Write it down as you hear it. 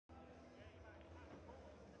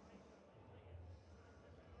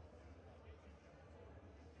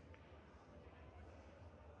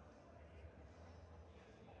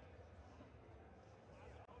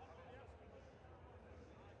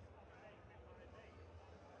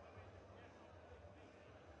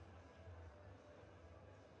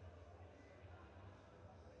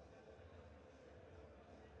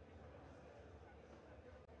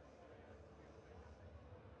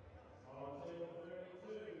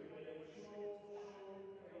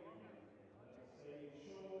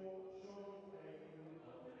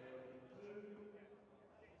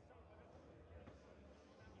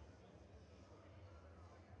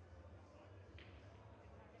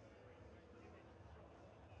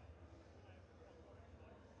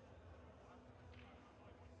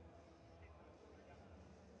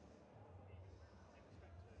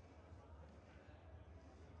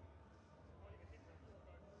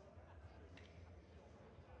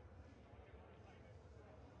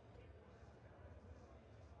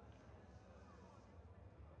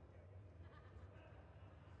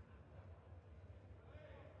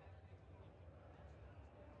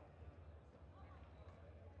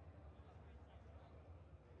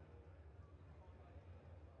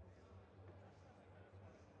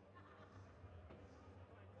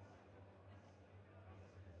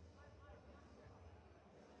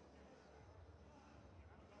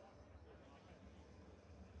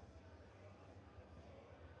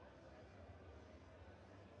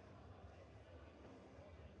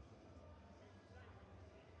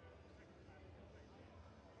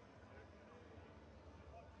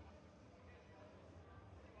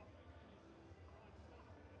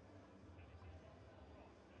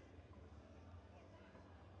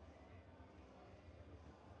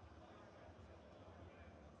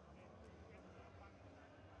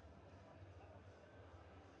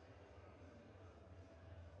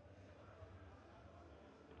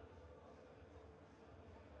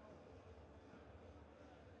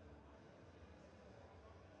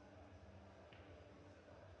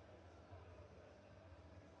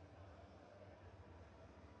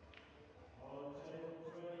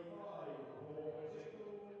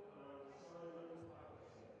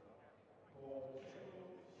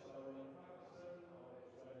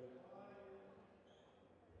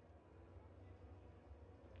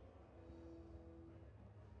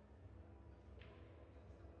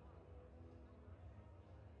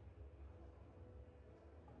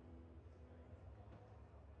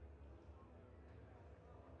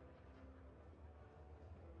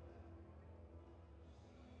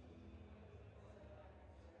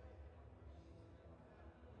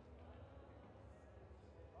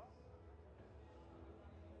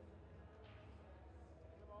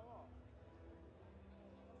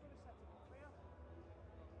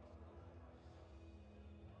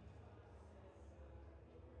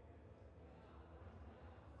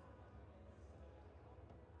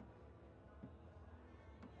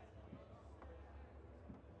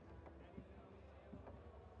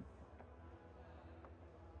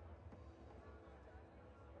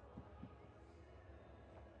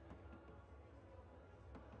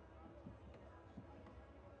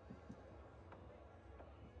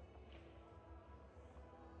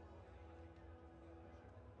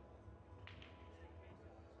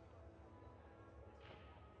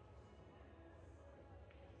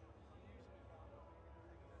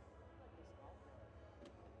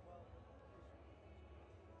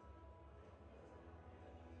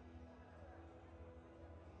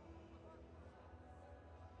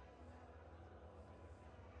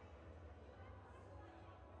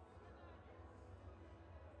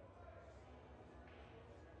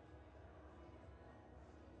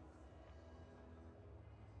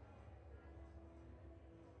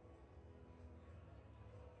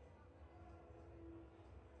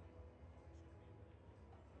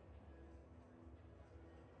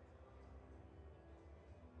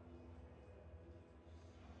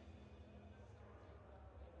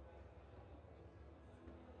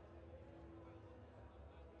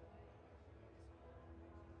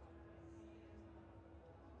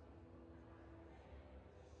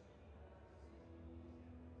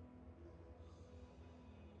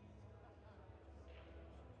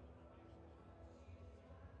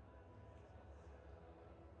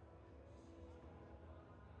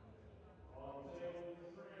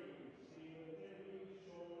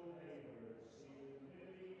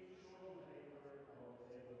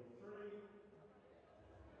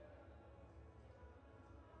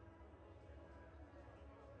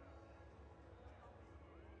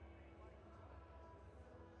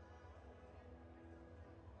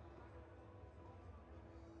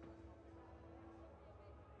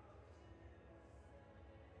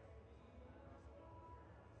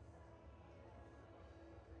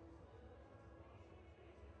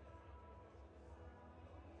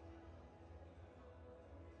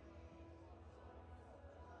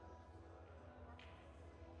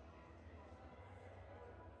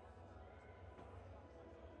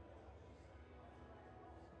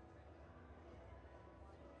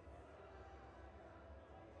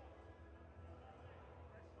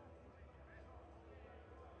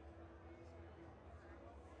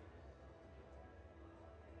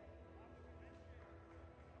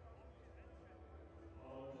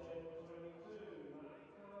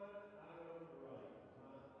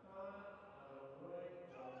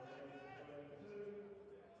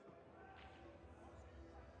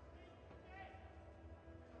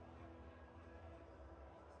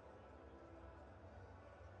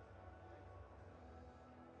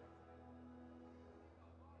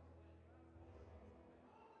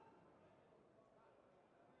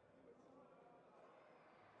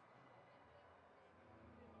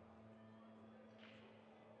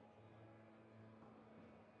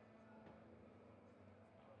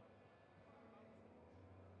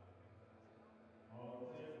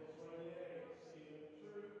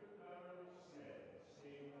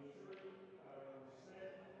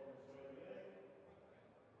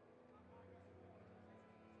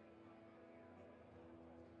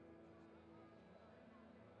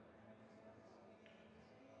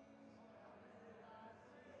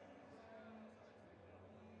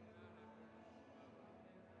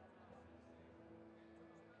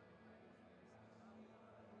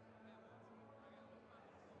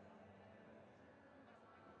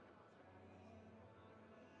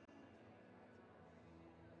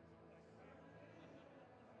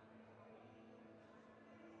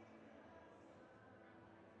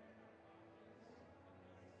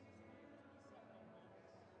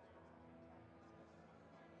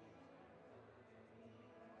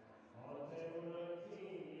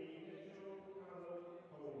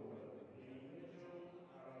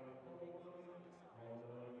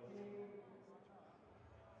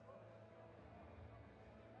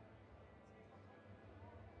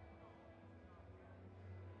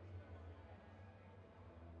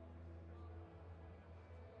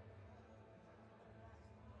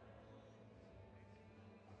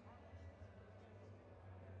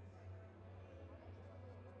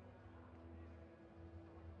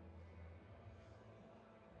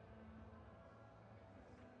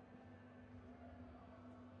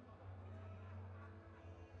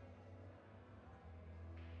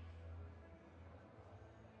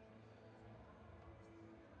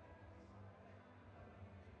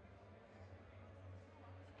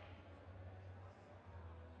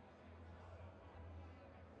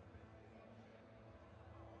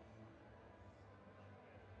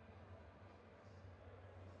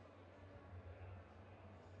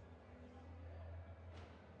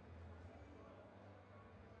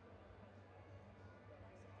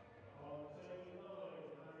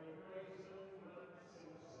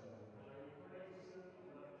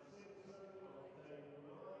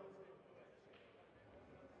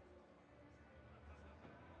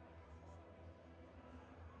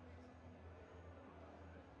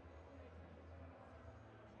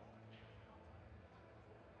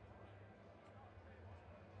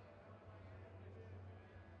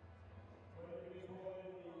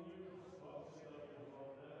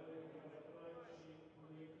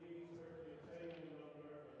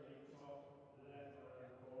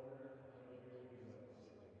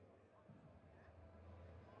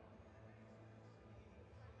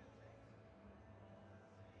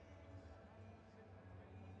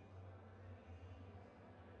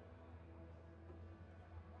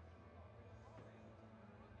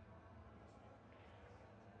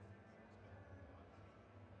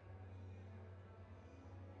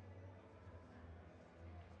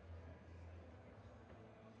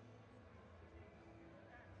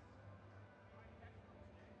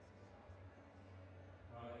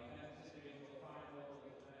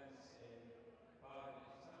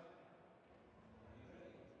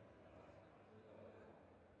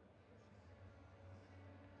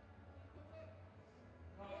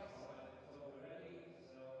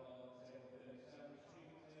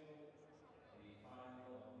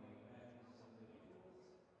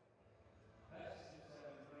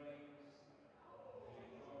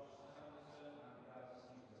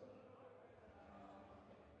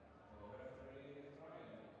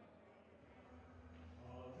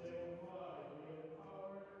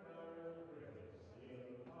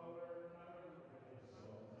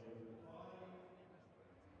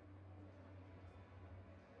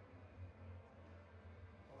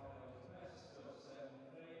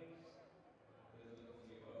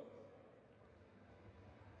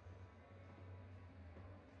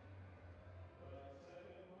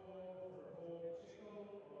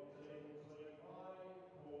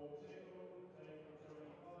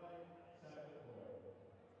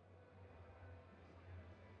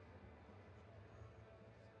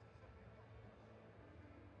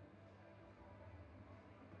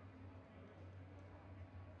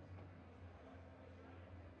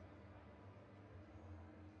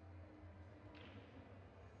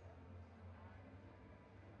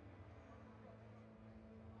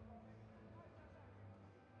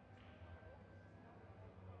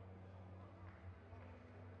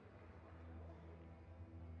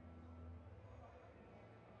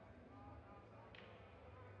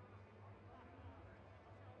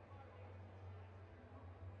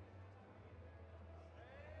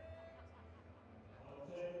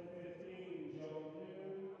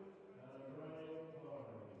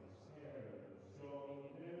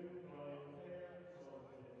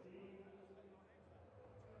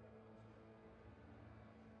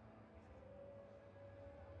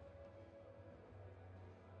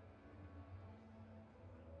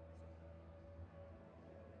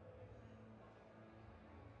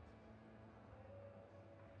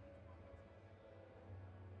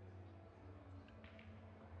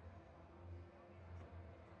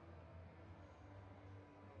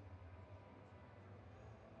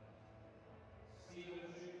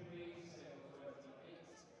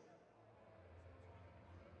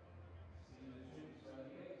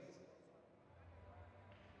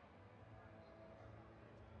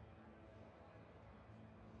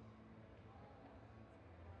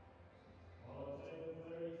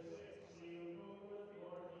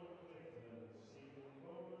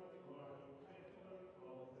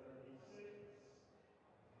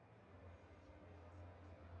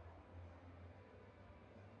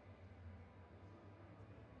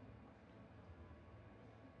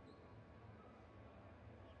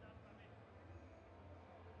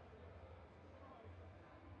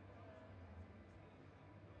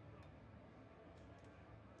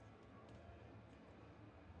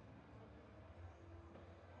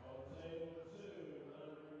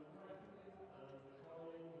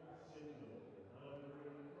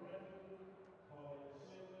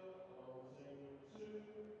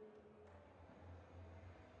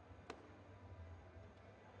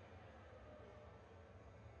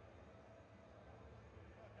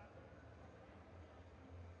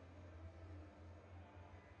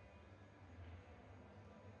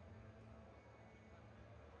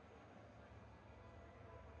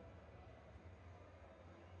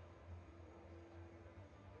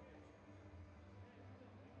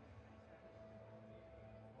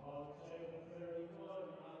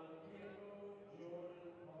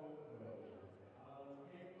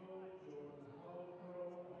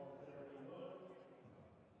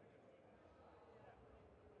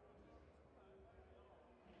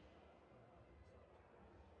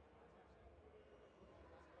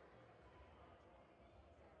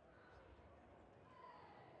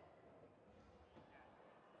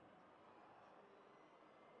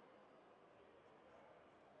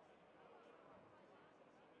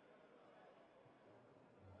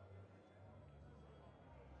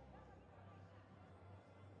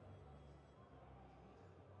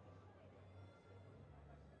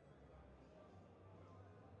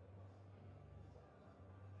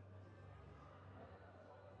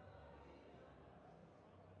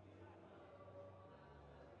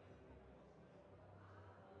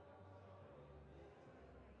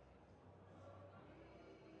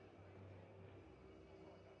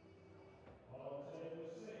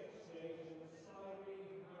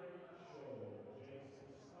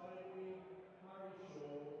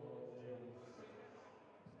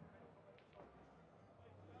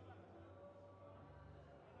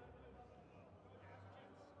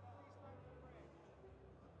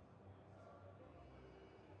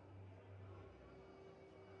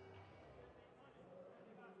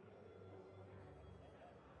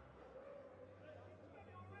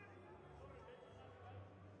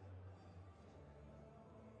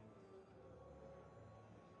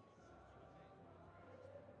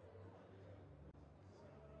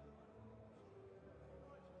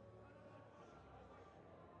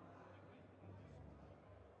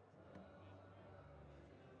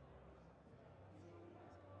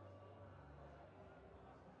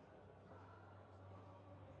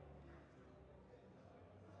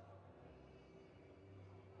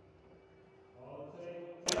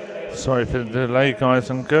Sorry for the delay, guys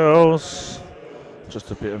and girls. Just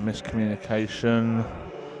a bit of miscommunication,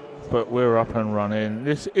 but we're up and running.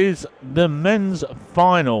 This is the men's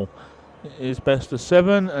final. It is best of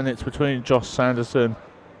 7, and it's between Josh Sanderson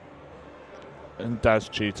and Daz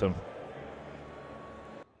Cheetham.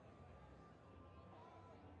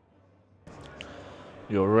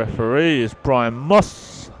 Your referee is Brian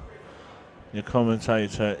Moss. Your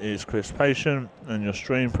commentator is Chris Patient, and your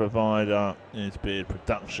stream provider is Beard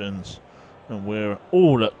Productions. And we're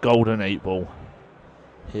all at Golden 8 Ball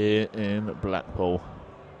here in Blackpool.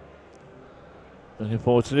 Looking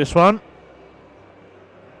forward to this one.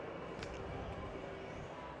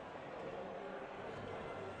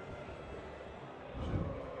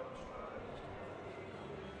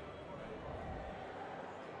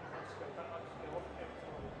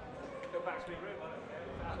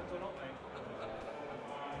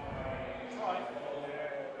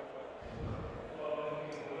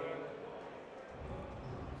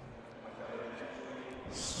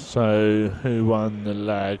 So, who won the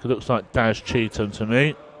lag? It looks like Daz Cheetham to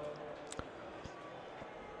me.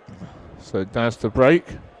 So, Daz to break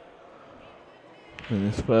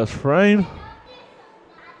in this first frame.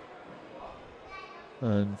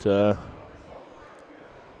 And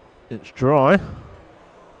it's dry.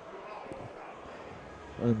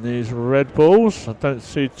 And these red balls, I don't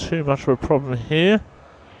see too much of a problem here.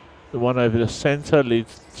 The one over the centre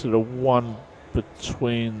leads to the one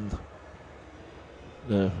between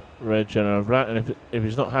the red, yellow and black, and if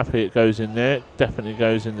he's not happy it goes in there. It definitely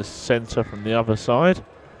goes in the centre from the other side.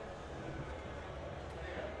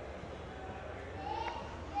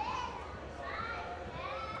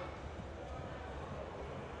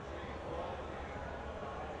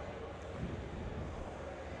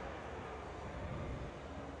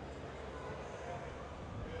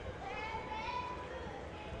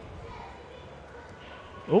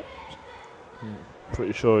 Oh,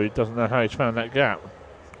 pretty sure he doesn't know how he's found that gap.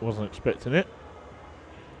 Wasn't expecting it.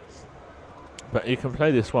 But he can play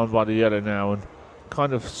this one by the yellow now and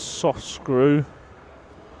kind of soft screw.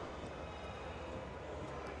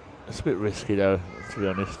 It's a bit risky though, to be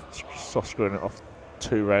honest, soft screwing it off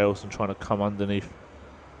 2 rails and trying to come underneath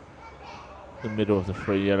the middle of the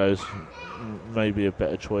 3 yellows. Maybe a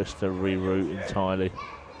better choice to reroute entirely.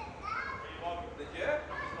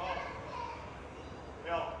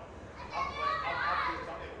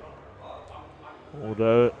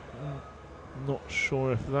 Although, not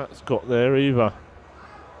sure if that's got there either.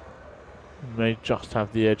 May just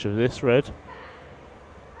have the edge of this red.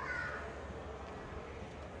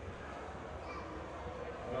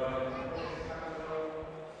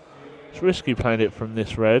 It's risky playing it from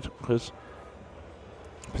this red, because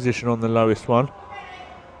position on the lowest one.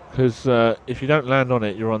 Because if you don't land on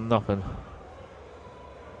it, you're on nothing.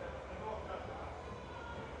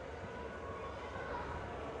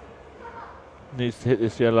 Needs to hit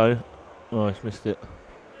this yellow. Oh, he's missed it.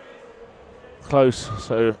 Close,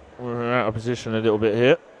 so we're out of position a little bit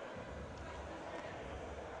here.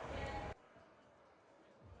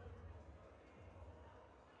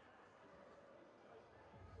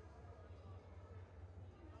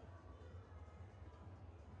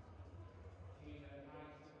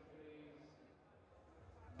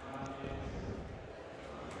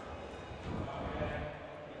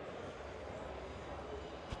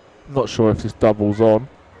 Not sure if this doubles on.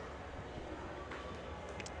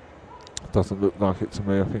 Doesn't look like it to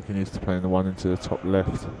me. I think he needs to play in the one into the top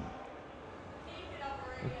left.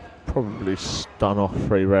 Probably stun off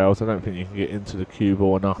 3 rails. I don't think you can get into the cue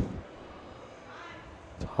ball enough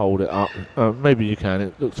to hold it up. Maybe you can.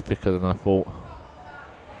 It looks thicker than I thought.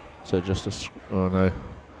 So just a... oh no.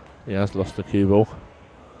 He has lost the cue ball.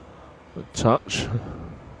 A touch.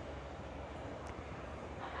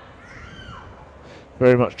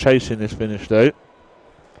 Very much chasing this finish though.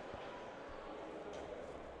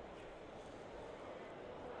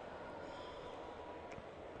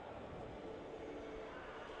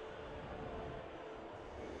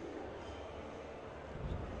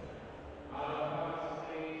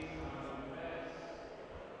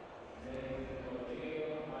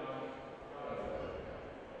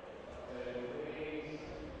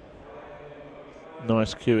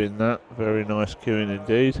 Nice cueing that, very nice cueing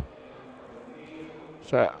indeed.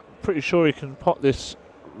 So I'm pretty sure he can pot this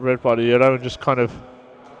red by the yellow and just kind of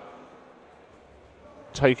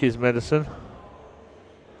take his medicine.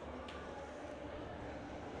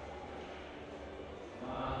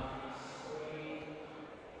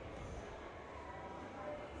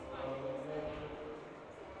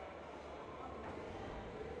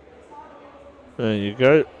 There you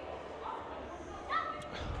go.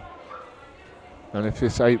 And if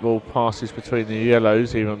this 8 ball passes between the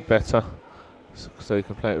yellows, even better. So you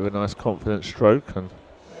can play it with a nice confident stroke and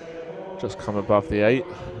just come above the 8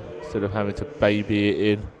 instead of having to baby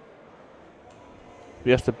it in. If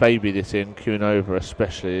you have to baby this in, queuing over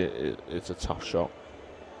especially, it's a tough shot.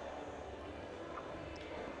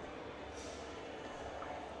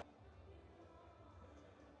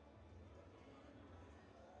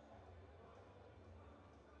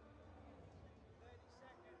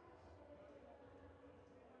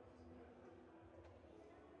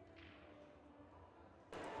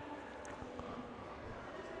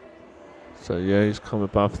 So yeah, he's come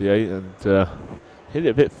above the 8 and hit it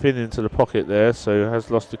a bit thin into the pocket there, so has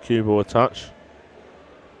lost the cue ball a touch.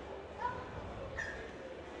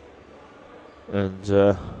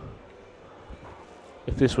 And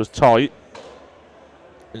if this was tight,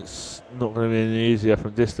 it's not going to be any easier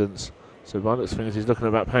from distance. So by the looks of things, he's looking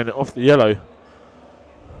about playing it off the yellow.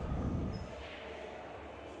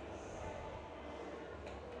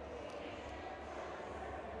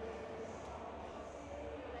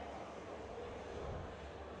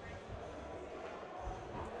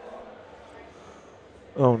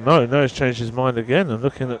 Oh no, no, he's changed his mind again and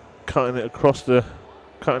looking at cutting it across the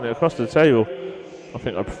table. I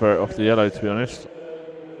think I prefer it off the yellow, to be honest,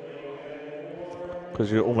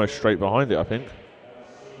 because you're almost straight behind it, I think.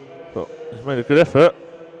 But he's made a good effort.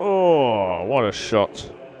 Oh, what a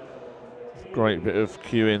shot. Great bit of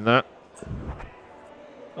cue in that.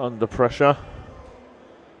 Under pressure.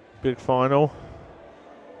 Big final.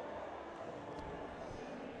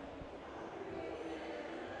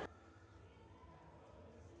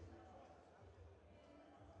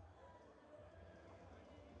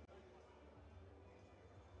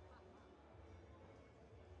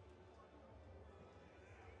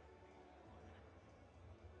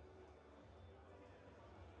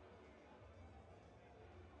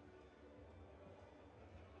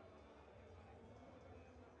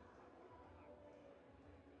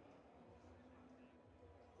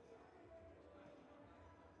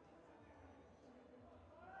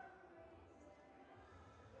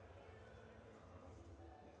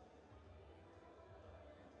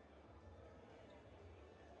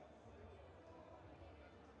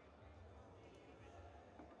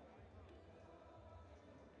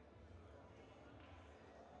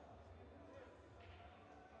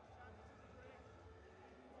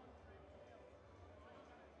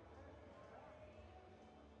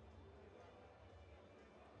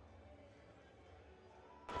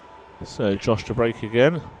 So Josh to break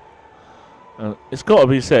again. And it's got to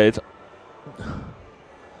be said,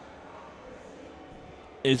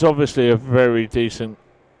 he's obviously a very decent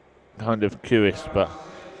kind of cueist, but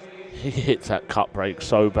he hits that cut break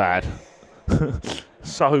so bad.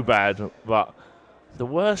 So bad. But the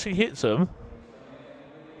worse he hits them,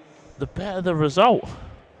 the better the result.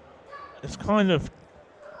 It's kind of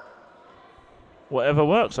whatever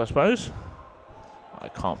works, I suppose. I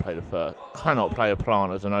can't play the first. Cannot play a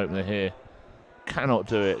plant as an opener here. Cannot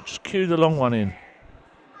do it. Just cue the long one in.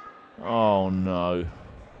 Oh no.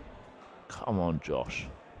 Come on, Josh.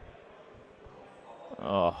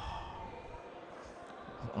 Oh.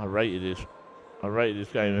 I rated his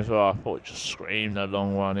game as well. I thought it just screamed a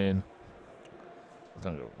long one in.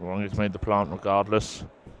 Don't get me wrong, he's made the plant regardless.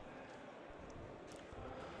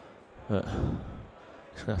 But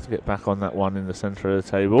he's going to have to get back on that one in the centre of the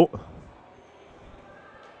table.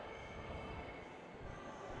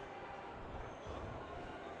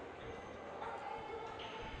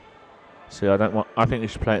 See, I think you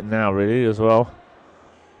should play it now, really, as well.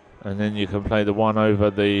 And then you can play the one over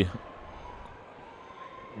the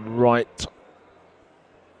right.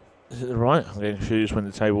 Is it the right? I'm getting confused when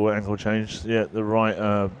the table angle changed. Yeah, the right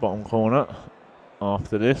bottom corner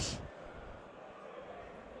after this.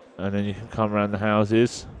 And then you can come around the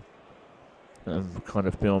houses and kind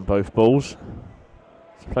of be on both balls.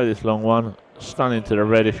 So play this long one. Stun into the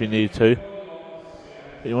red if you need to.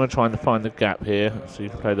 But you want to try and find the gap here, so you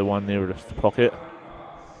can play the one nearest the pocket.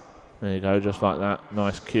 There you go, just like that.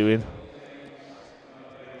 Nice cueing.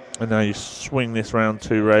 And now you swing this round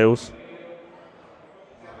 2 rails.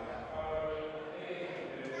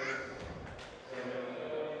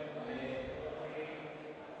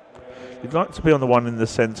 You'd like to be on the one in the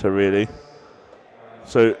centre, really.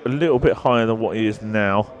 So a little bit higher than what he is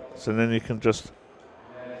now. So then you can just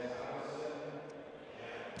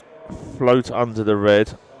float under the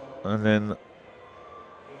red and then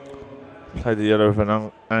play the yellow with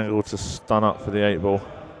an angle to stun up for the 8 ball.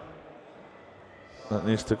 That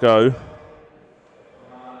needs to go.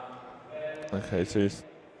 Okay, so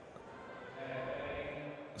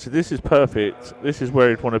this is perfect. This is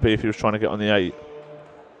where he'd want to be if he was trying to get on the 8.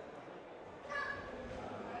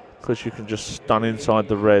 because you can just stun inside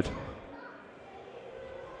the red.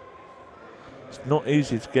 It's not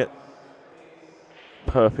easy to get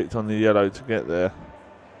perfect on the yellow to get there.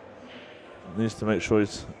 Needs to make sure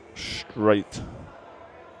he's straight.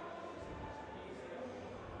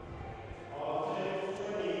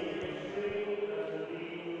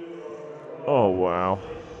 Oh wow.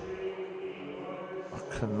 I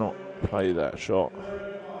cannot play that shot.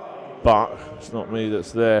 But it's not me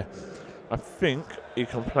that's there. I think he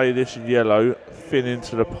can play this yellow thin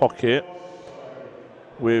into the pocket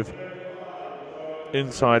with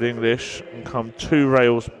inside English and come 2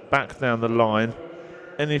 rails back down the line.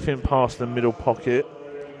 Anything past the middle pocket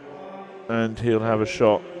and he'll have a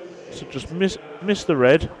shot. So just miss the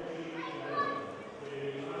red.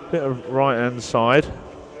 Bit of right hand side.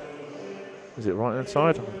 Is it right hand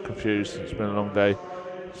side? I'm confused. It's been a long day.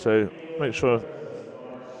 So make sure.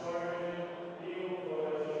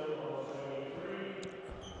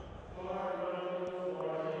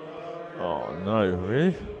 Oh no,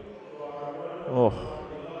 really? Oh,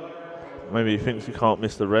 maybe he thinks he can't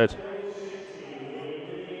miss the red.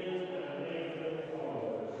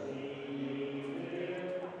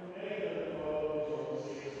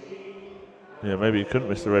 Yeah, maybe you couldn't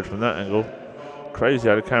miss the red from that angle. Crazy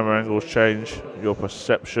how the camera angles change your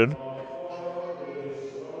perception.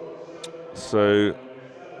 So,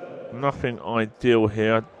 nothing ideal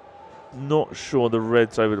here. Not sure the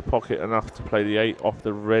red's over the pocket enough to play the 8 off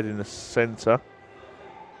the red in the centre.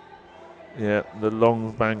 Yeah, the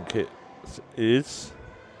long bank it is.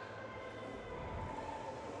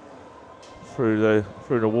 Through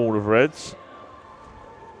the wall of reds.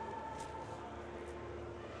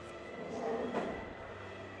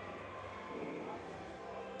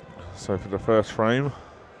 So for the first frame,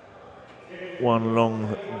 1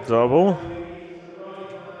 long double.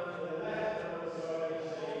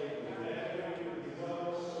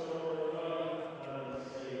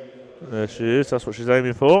 There she is, that's what she's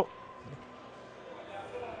aiming for.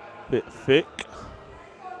 Bit thick.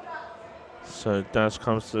 So Daz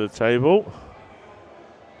comes to the table.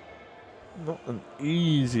 Not an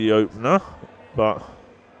easy opener, but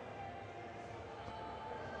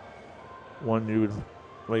one you would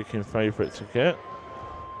make him favourite to get.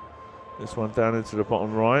 This one down into the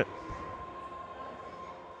bottom right.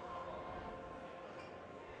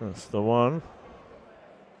 That's the one.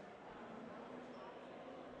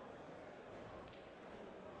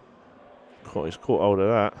 He's caught hold of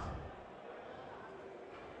that.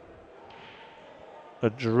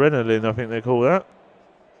 Adrenaline, I think they call that.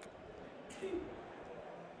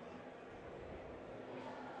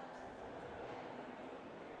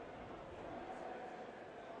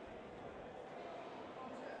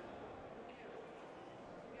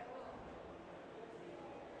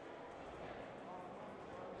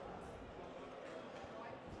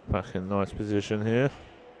 Back in nice position here.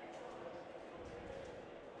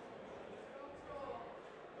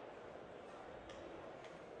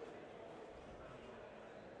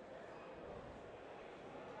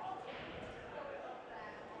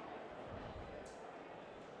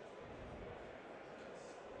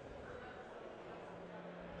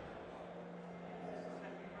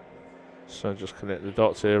 So just connect the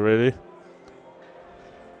dots here, really.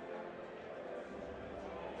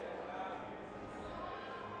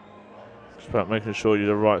 Just about making sure you're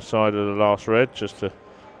the right side of the last red, just to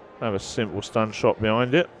have a simple stun shot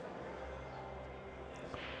behind it.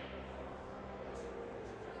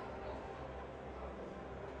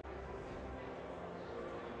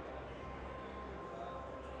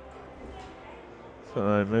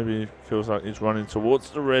 So maybe he feels like he's running towards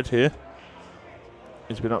the red here.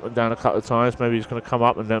 He's been up and down a couple of times. Maybe he's going to come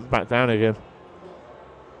up and then back down again.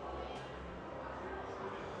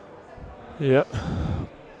 Yep.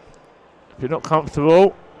 If you're not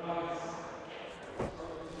comfortable,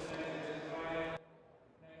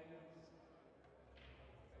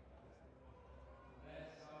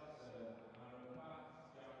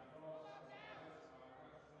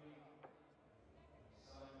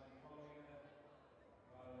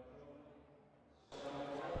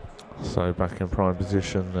 so back in prime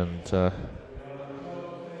position, and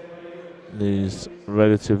these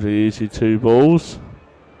relatively easy 2 balls.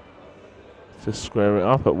 Just square it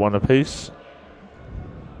up at 1 apiece.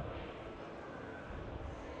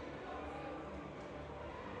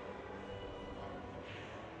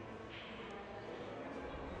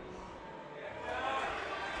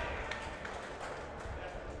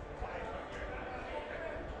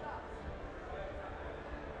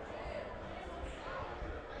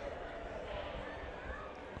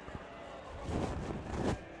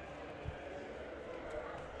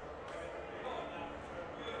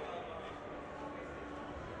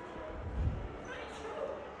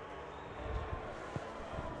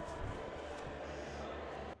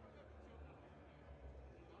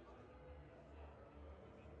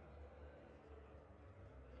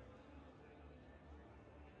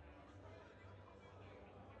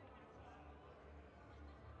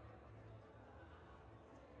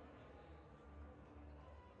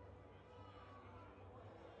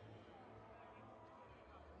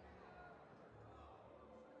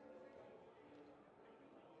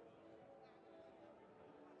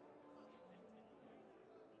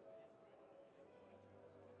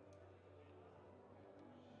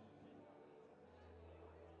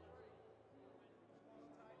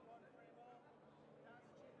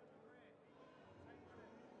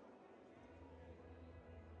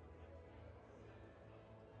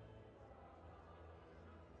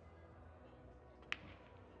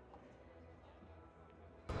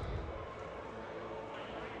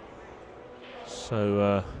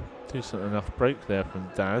 So decent enough break there from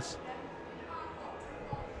Daz.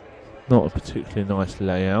 Not a particularly nice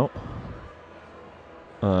layout.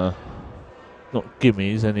 Not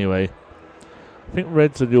gimmies anyway. I think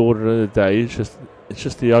reds are the order of the day. It's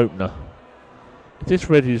just the opener. If this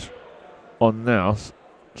red is on now,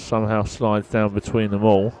 somehow slides down between them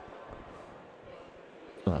all.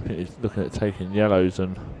 I think he's looking at taking yellows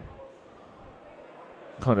and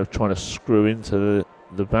kind of trying to screw into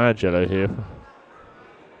the bad yellow here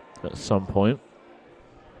at some point,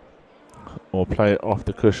 or play it off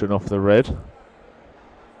the cushion off the red.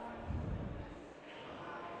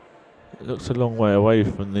 It looks a long way away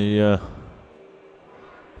from the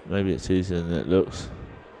maybe it's easier than it looks.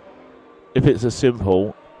 If it's a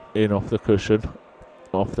simple in off the cushion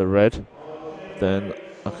off the red, then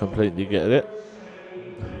I completely get it,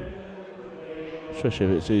 especially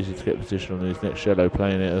if it's easy to get position on these next yellow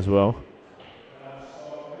playing it as well.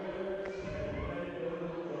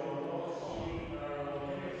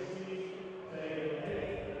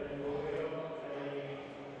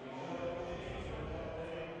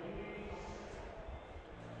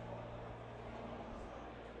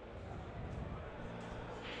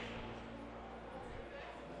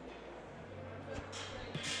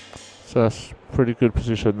 So that's pretty good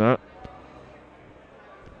position, that.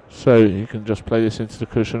 So you can just play this into the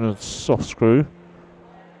cushion and soft screw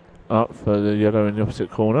up for the yellow in the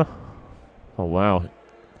opposite corner. Oh wow.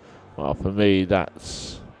 Well, for me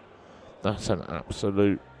that's an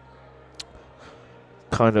absolute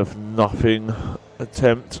kind of nothing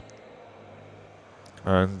attempt.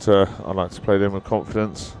 And I like to play them with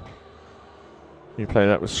confidence. You play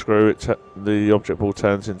that with screw, the object ball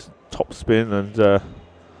turns into top spin, and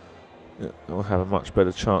you'll have a much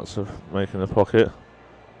better chance of making the pocket.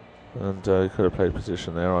 And you could have played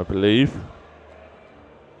position there, I believe.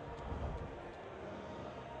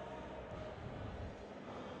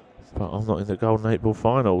 But I'm not in the Golden 8 Ball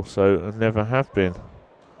final, so I never have been.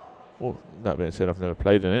 Well, that being said, I've never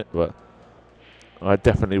played in it, but I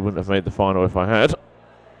definitely wouldn't have made the final if I had.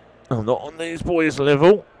 I'm not on these boys'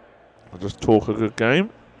 level. I just talk a good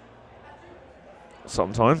game.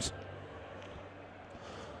 Sometimes.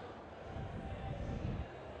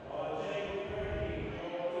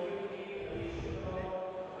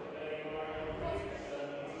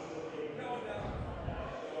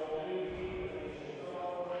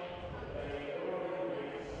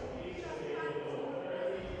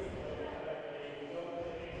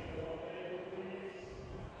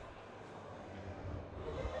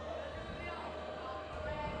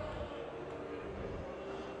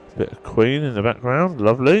 Bit of Queen in the background,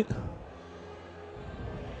 lovely.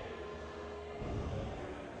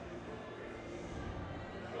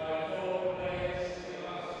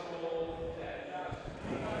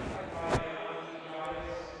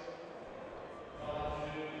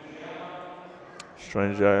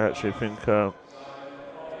 Strangely, I actually think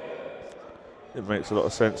it makes a lot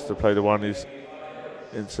of sense to play the one who's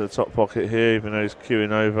into the top pocket here, even though he's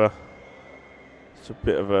queuing over. It's a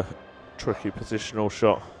bit of a tricky positional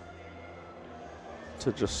shot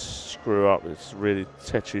to just screw up. It's a really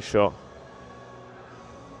tetchy shot.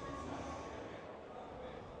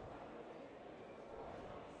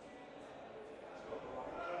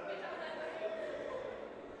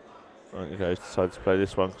 I think he decided to play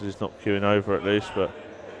this one because he's not queuing over at least, but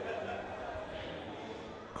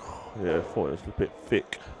yeah, I thought it was a bit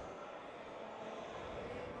thick.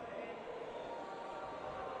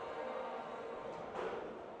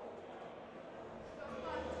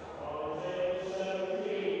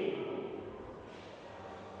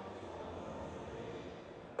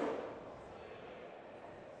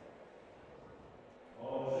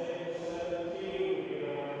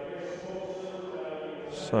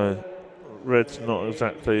 So, red's not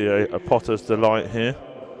exactly a potter's delight here.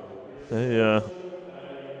 They're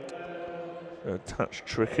a touch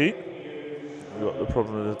tricky. You've got the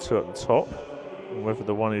problem of the two at the top, and whether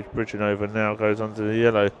the one who's bridging over now goes under the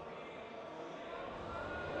yellow.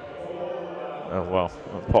 Oh well,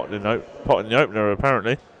 potting the opener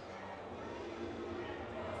apparently.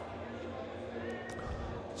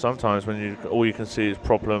 Sometimes when all you can see is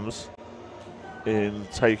problems in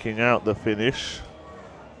taking out the finish,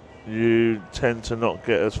 you tend to not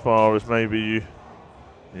get as far as maybe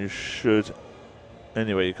you should.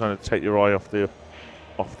 Anyway, you kind of take your eye off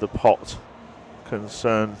the pot,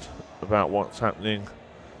 concerned about what's happening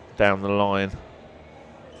down the line.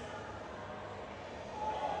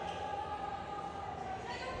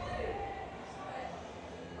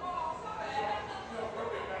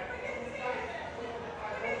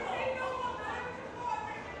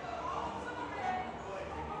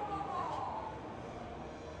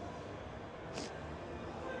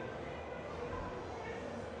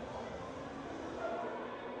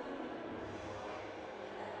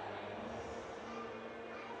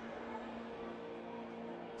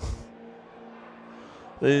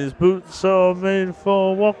 These boots are made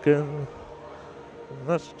for walking. And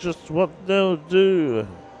that's just what they'll do.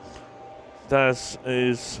 Daz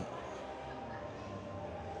is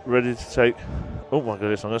ready to take. Oh my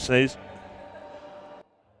goodness, I'm going to sneeze.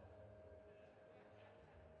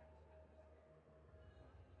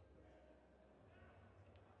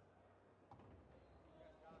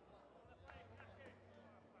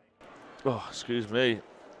 Oh, excuse me.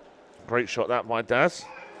 Great shot that by Daz.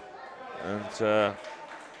 And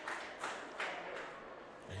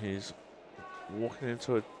he's walking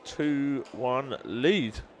into a 2-1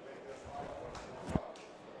 lead.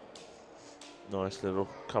 Nice little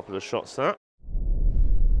couple of shots there.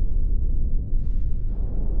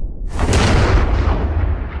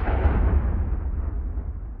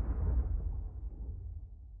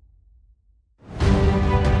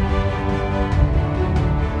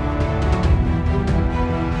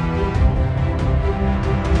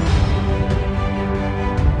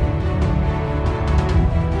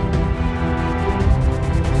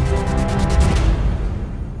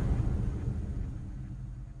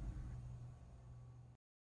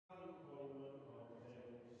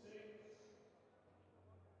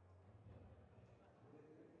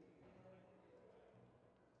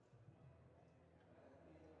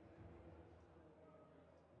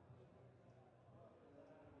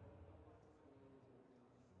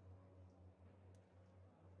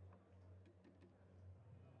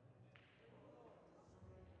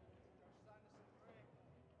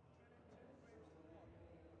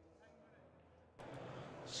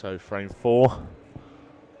 So frame 4,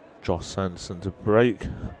 Josh Sanderson to break.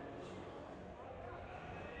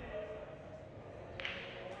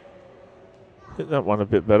 Hit that one a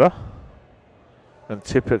bit better. And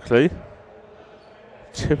typically,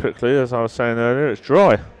 as I was saying earlier, it's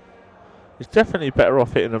dry. He's definitely better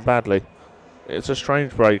off hitting them badly. It's a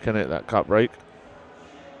strange break, isn't it, that cut break?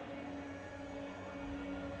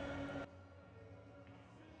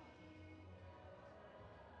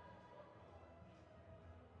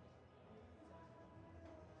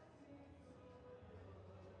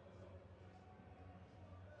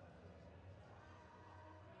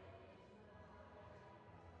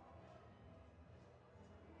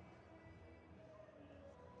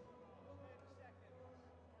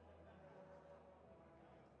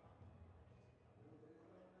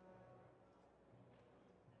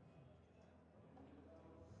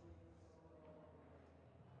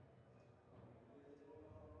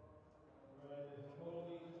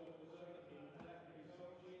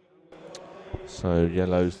 So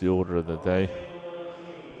yellow's the order of the day.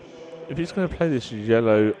 If he's going to play this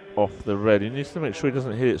yellow off the red, he needs to make sure he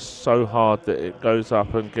doesn't hit it so hard that it goes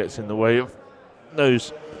up and gets in the way of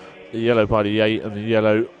those, the yellow by the 8 and the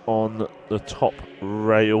yellow on the top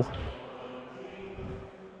rail.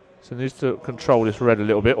 So he needs to control this red a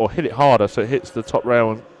little bit, or hit it harder so it hits the top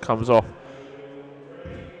rail and comes off.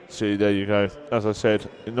 See, there you go. As I said,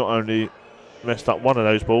 it not only messed up one of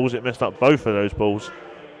those balls, it messed up both of those balls.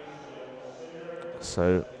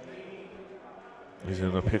 So he's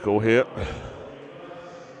in a pickle here.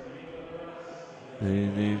 He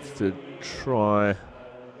needs to try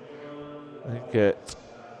and get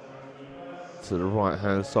to the right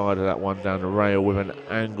hand side of that one down the rail with an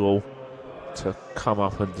angle to come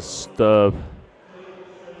up and disturb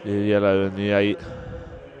the yellow and the 8.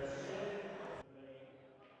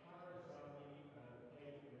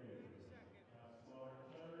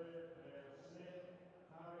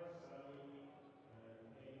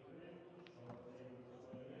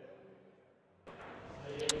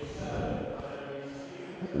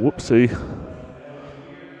 Whoopsie.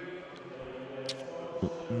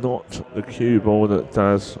 Not the cue ball that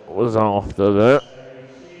Daz was after there.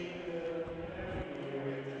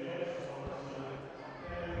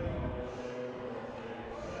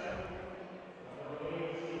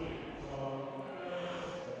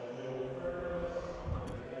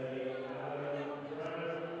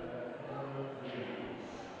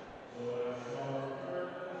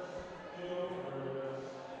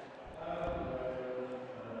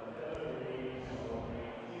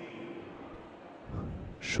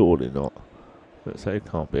 Surely not. Let's say there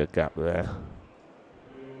can't be a gap there.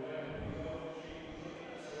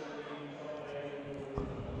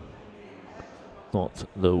 Not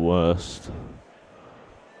the worst.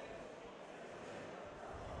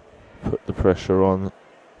 Put the pressure on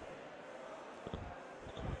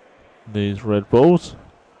these red balls.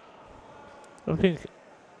 I think,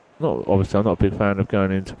 obviously I'm not a big fan of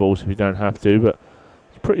going into balls if you don't have to, but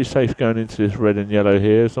it's pretty safe going into this red and yellow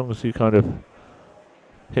here as long as you kind of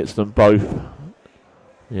hits them both.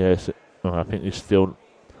 Yes, I think he's still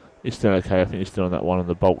okay. I think he's still on that one on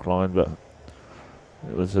the bulk line, but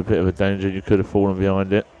It was a bit of a danger, you could have fallen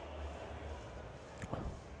behind it.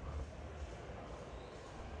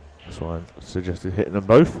 That's why I suggested hitting them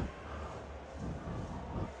both.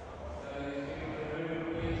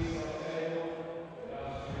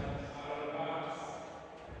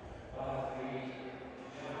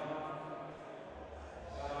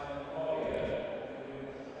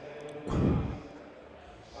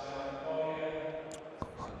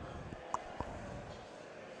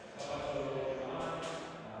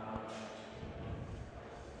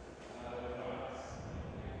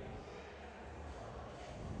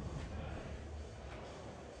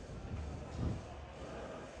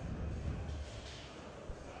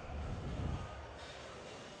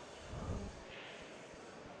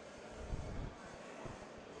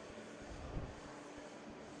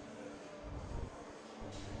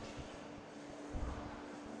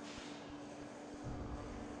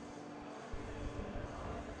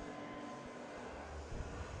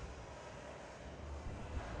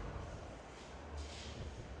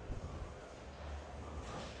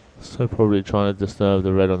 So probably trying to disturb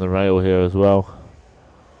the red on the rail here as well.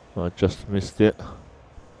 I just missed it.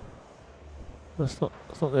 That's not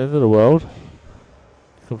the end of the world.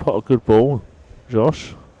 You can pot a good ball,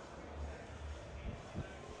 Josh.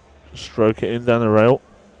 Just stroke it in down the rail.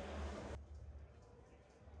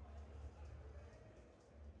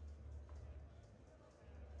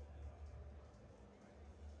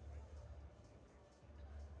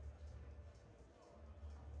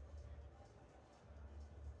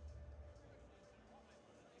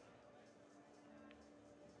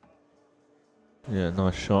 Yeah,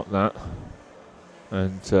 nice shot that.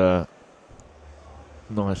 And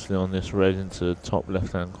nicely on this red into the top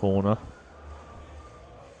left hand corner.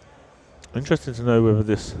 Interesting to know whether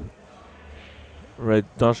this red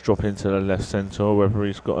does drop into the left centre or whether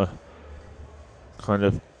he's got to kind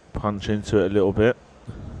of punch into it a little bit.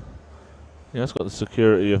 He has got the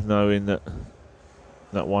security of knowing that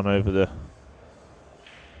that one over the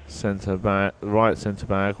centre back, right centre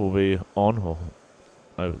back, will be on or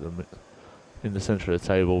over the in the centre of the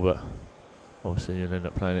table, but obviously you'll end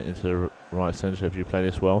up playing it into the right centre if you play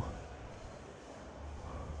this well.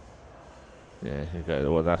 Yeah, you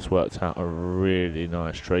go. Well, that's worked out a really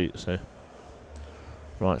nice treat. So,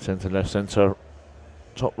 right centre, left centre,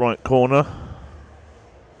 top right corner.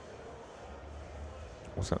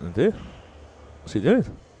 What's that going to do? What's he doing?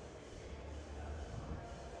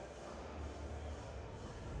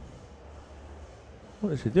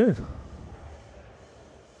 What is he doing?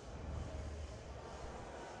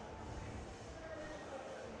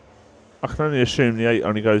 I can only assume the 8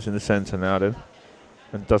 only goes in the centre now then.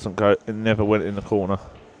 And doesn't go, it never went in the corner.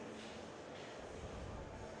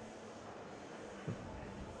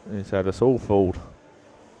 He's had us all fooled.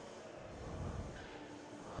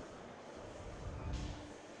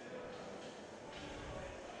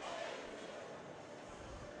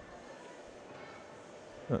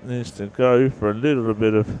 That needs to go for a little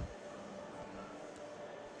bit of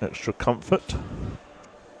extra comfort.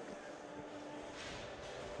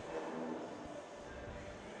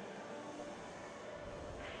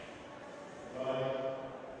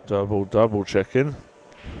 Double checking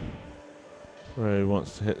where he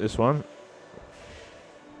wants to hit this one.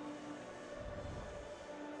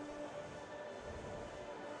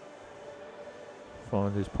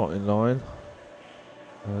 Find his potting line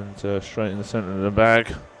and straight in the centre of the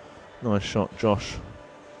bag. Nice shot, Josh.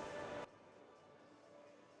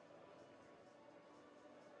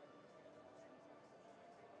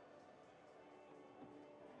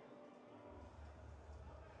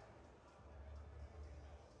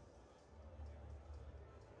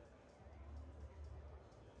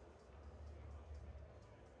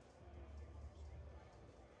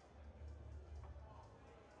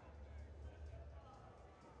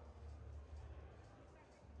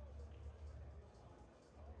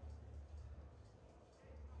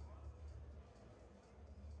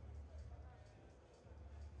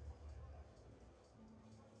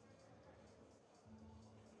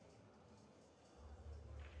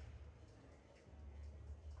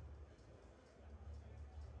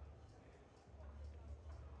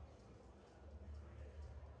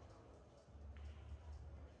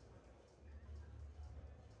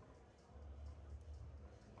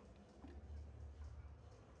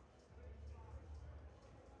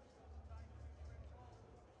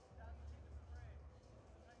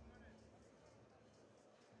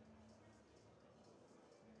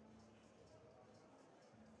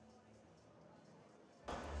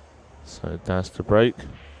 So that's the break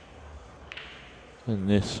in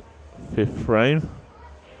this 5th frame.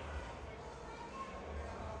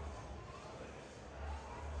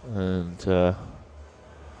 And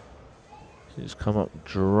He's come up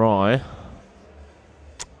dry.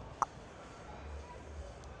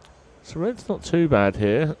 So red's not too bad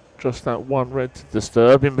here. Just that one red to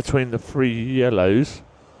disturb in between the 3 yellows.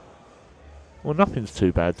 Well, nothing's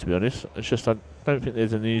too bad, to be honest. It's just I don't think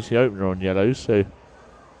there's an easy opener on yellows, so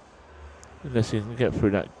unless he can get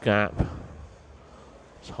through that gap,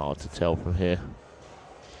 it's hard to tell from here.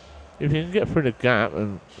 If you can get through the gap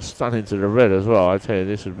and stun into the red as well, I tell you,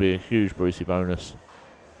 this would be a huge Brucey bonus.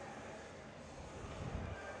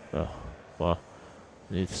 Oh, well,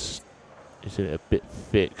 he's in it a bit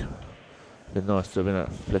thick. It'd be nice to have been able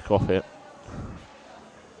to flick off it.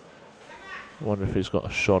 I wonder if he's got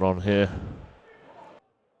a shot on here.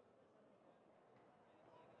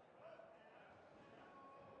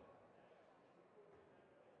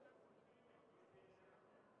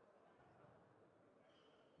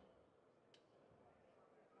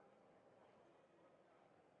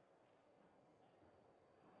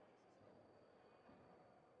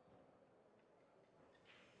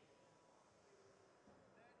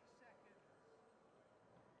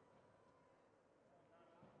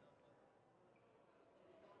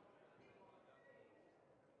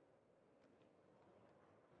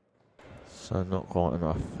 So not quite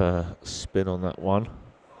enough spin on that one.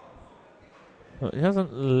 But he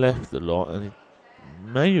hasn't left a lot, and he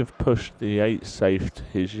may have pushed the 8 safe to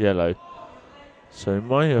his yellow. So he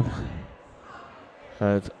may have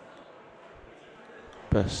had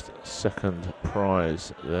best second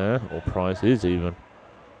prize there, or prizes even.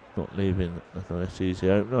 Not leaving a nice easy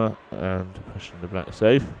opener and pushing the black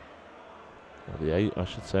safe. Or the 8, I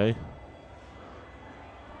should say.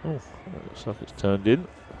 Oh, that looks like it's turned in.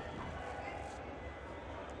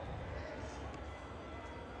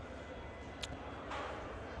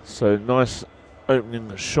 So nice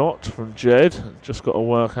opening shot from Jed. Just got to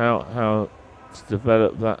work out how to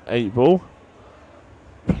develop that 8 ball.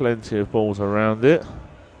 Plenty of balls around it.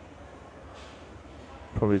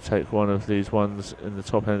 Probably take one of these ones in the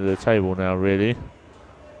top end of the table now, really,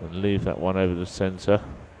 and leave that one over the centre.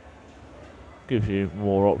 Give you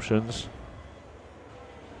more options.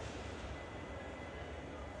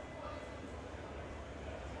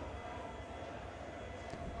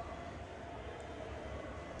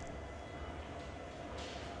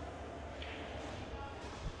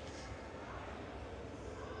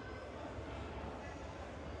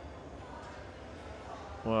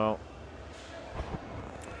 Well,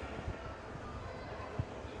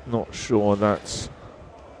 not sure that's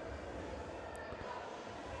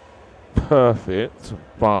perfect,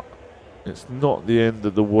 but it's not the end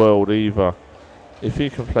of the world either. If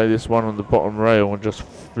he can play this one on the bottom rail and just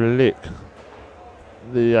flick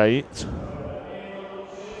the 8,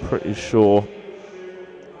 pretty sure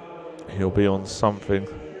he'll be on something,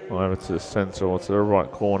 either to the centre or to the right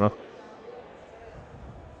corner.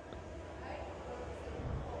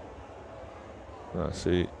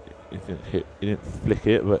 See, he didn't flick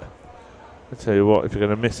it, but I tell you what, if you're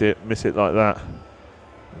going to miss it like that,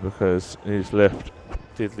 because he's left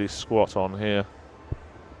diddly squat on here.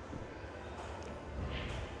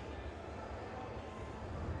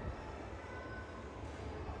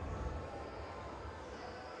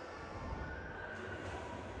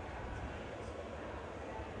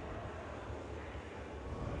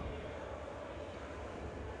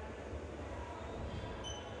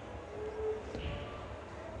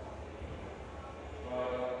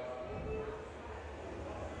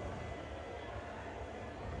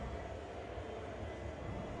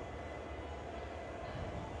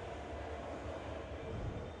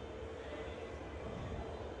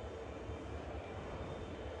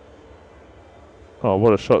 Oh,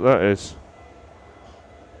 what a shot that is.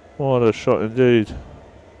 What a shot indeed.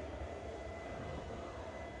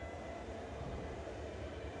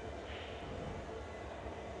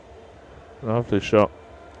 Lovely shot.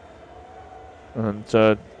 And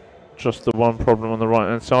just the one problem on the right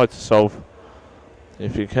hand side to solve,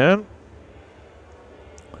 if you can.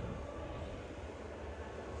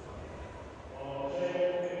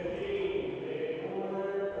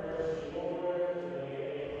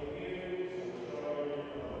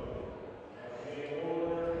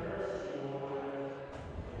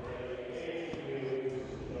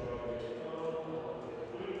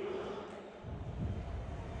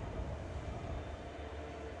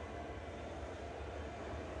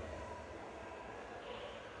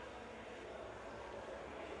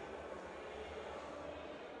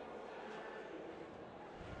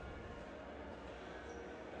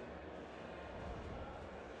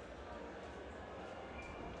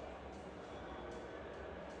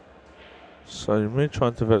 So you may try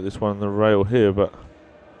and develop this one on the rail here, but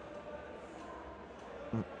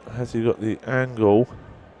has he got the angle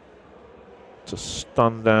to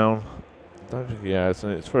stun down. I don't think he has,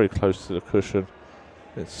 and it's very close to the cushion.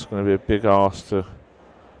 It's going to be a big ask to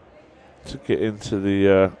get into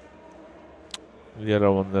the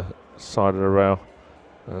yellow on the side of the rail,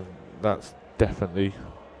 and that's definitely,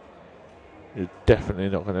 you're definitely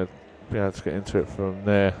not going to be able to get into it from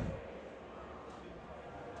there.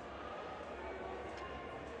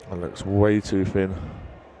 It looks way too thin.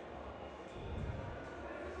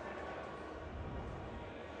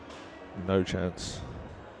 No chance.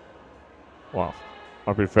 Wow,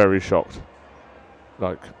 I'd be very shocked.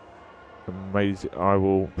 Like, amazing. I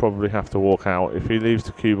will probably have to walk out. If he leaves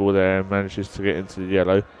the cue ball there and manages to get into the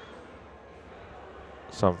yellow,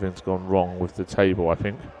 something's gone wrong with the table, I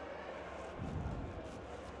think.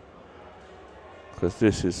 Because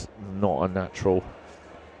this is not a natural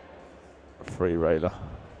free railer.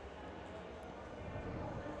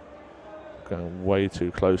 Going way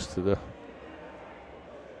too close to the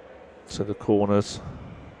corners.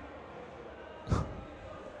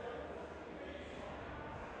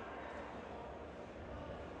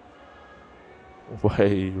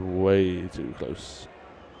 way too close.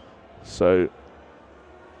 So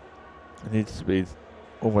it needs to be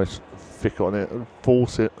almost thick on it and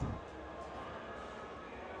force it.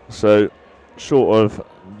 So short of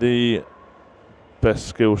the best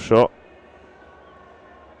skill shot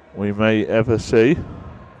we may ever see.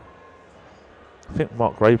 I think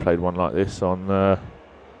Mark Gray played one like this on the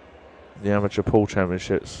Amateur Pool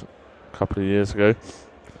Championships a couple of years ago.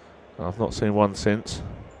 I've not seen one since.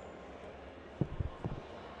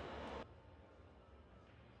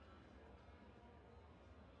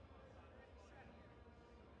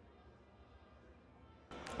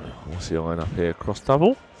 What's the iron up here? Cross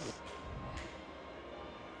double.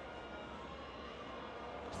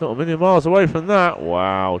 It's not a million miles away from that.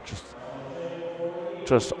 Wow,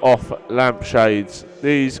 just off lampshades.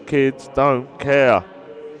 These kids don't care.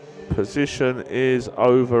 Position is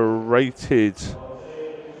overrated.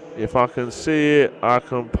 If I can see it, I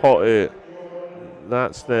can pot it.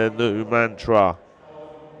 That's their new mantra.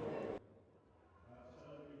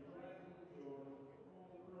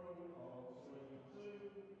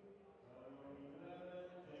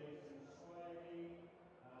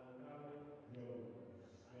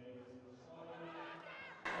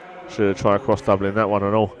 Should have tried cross doubling that one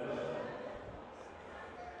and all.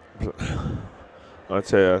 I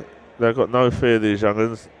tell you, they've got no fear, these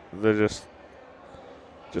young'uns. They just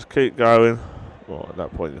keep going. Well, at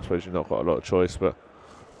that point, I suppose you've not got a lot of choice, but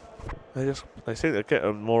they seem to get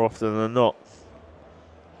them more often than not.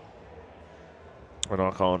 And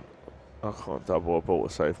I can't double a ball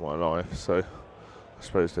to save my life. So I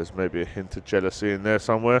suppose there's maybe a hint of jealousy in there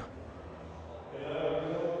somewhere.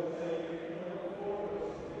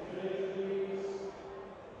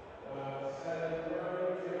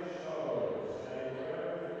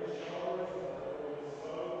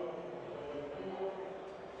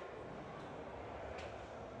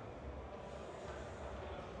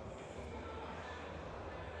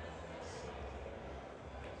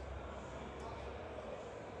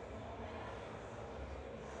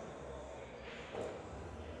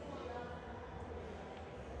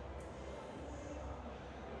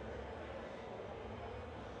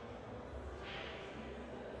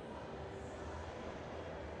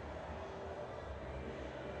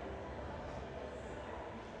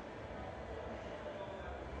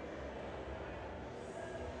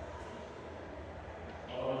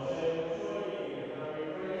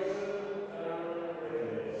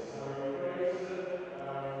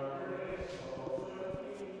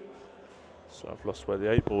 So I've lost where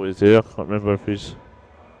the 8 ball is here. I can't remember if he's...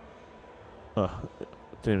 I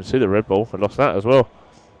didn't even see the red ball. I lost that as well.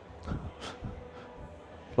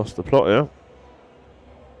 Lost the plot here.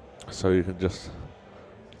 So you can just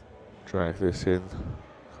drag this in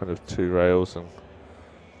kind of 2 rails and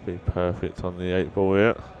be perfect on the 8 ball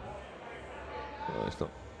here. Oh, it's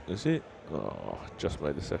not, is it? Oh, just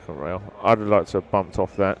made the 2nd rail. I'd like to have bumped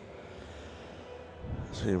off that.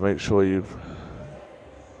 So you make sure you've...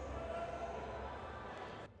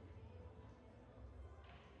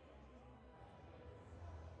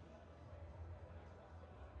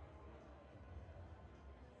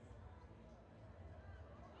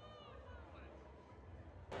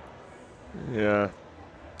 Yeah,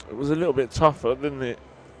 it was a little bit tougher than it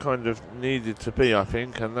kind of needed to be, I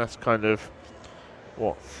think, and that's kind of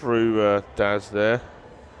what threw Daz there.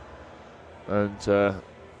 And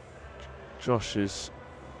Josh is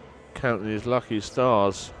counting his lucky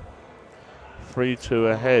stars.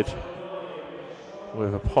 3-2 ahead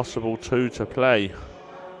with a possible 2 to play.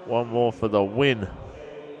 One more for the win.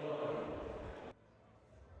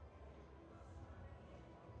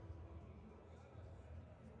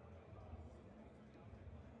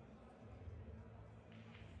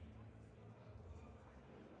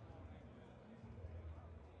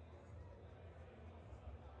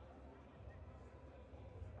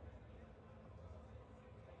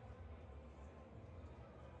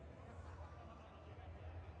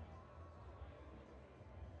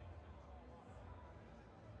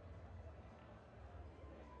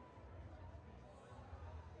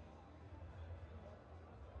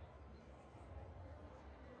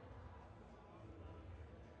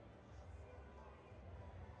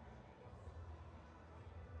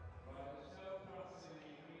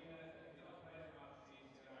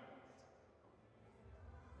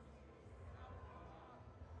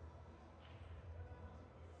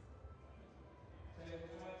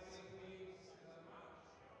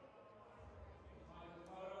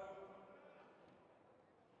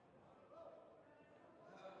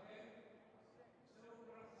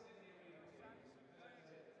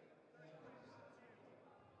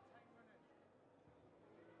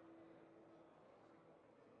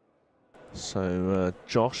 So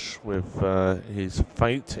Josh, with his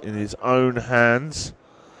fate in his own hands,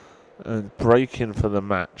 and breaking for the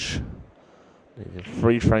match. Needing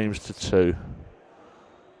 3 frames to 2.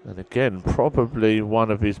 And again, probably one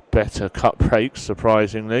of his better cut breaks,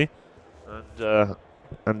 surprisingly.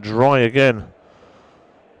 And dry again.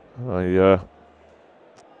 And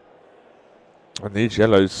these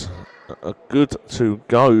yellows are good to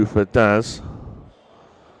go for Daz.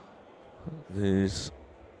 These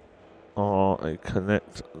are a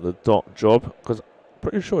connect the dot job, because I'm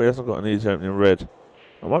pretty sure he hasn't got an easy opening red.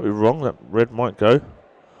 I might be wrong, that red might go. To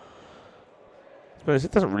be honest,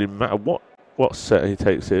 it doesn't really matter what set he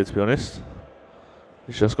takes here, to be honest.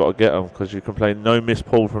 He's just got to get them, because you can play no miss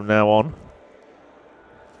pull from now on.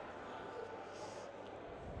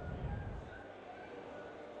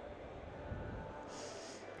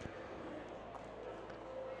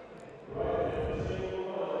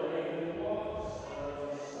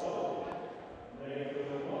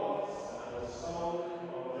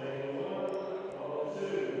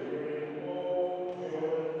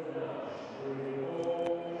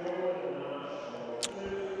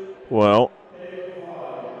 Well,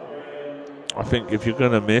 I think if you're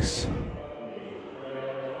going to miss, I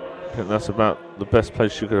think that's about the best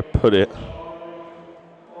place you could have put it,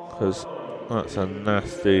 because that's a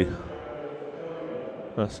nasty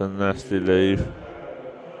leave.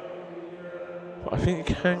 But I think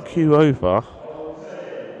he can queue over.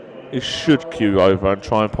 He should queue over and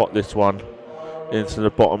try and pot this one into the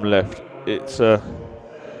bottom left. It's I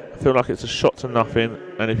feel like it's a shot to nothing,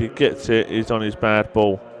 and if he gets it, he's on his bad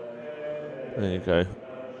ball. There you go.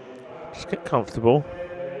 Just get comfortable.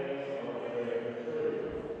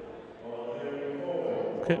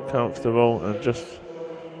 Get comfortable and just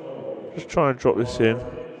try and drop this in.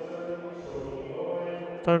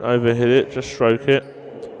 Don't overhit it, just stroke it.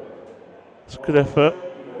 It's a good effort.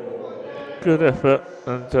 Good effort.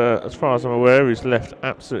 And as far as I'm aware, he's left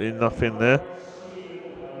absolutely nothing there.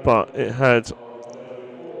 But it had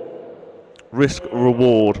risk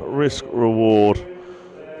reward. Risk reward.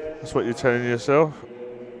 That's what you're telling yourself.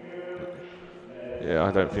 Yeah,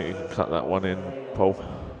 I don't think you can cut that one in, Paul.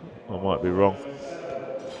 I might be wrong.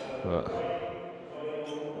 But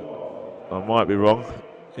I might be wrong.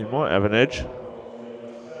 He might have an edge.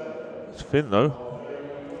 It's thin though.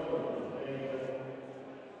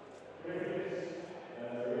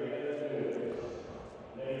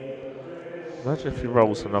 Imagine if he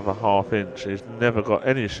rolls another ½ inch. He's never got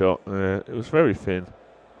any shot. It was very thin.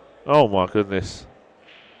 Oh my goodness.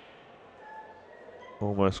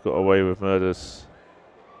 Almost got away with murders.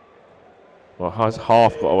 Well, has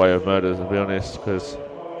half got away with murders, to be honest, because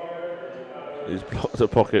he's blocked the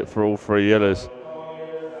pocket for all 3 yellows.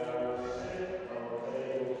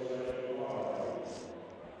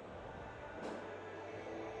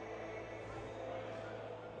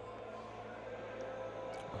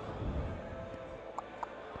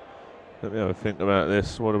 Let me have a think about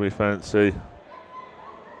this. What do we fancy?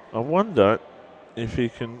 I wonder if he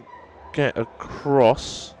can get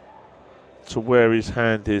across to where his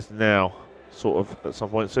hand is now, sort of, at some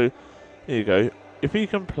point. So, here you go. If he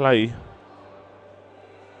can play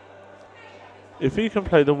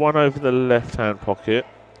the one over the left-hand pocket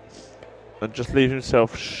and just leave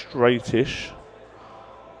himself straightish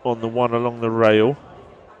on the one along the rail.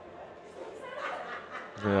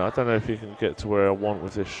 Yeah, I don't know if he can get to where I want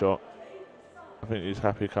with this shot. I think he's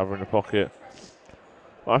happy covering the pocket.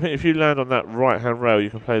 But I think if you land on that right-hand rail,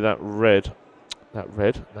 you can play that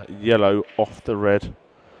yellow off the red,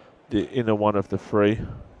 the inner one of the 3,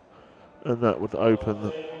 and that would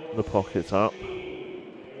open the pocket up.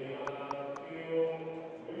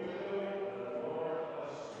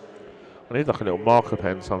 I need like a little marker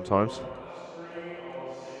pen sometimes.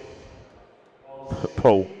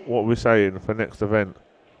 Paul, what are we saying for next event?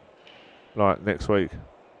 Like next week?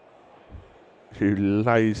 You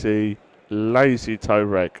lazy toe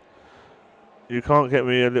wreck. You can't get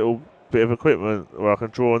me a little bit of equipment where I can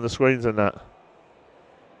draw on the screens and that.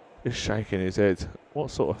 He's shaking his head. What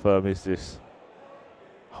sort of firm is this?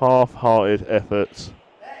 Half-hearted efforts.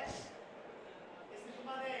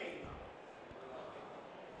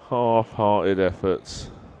 Half-hearted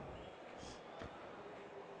efforts.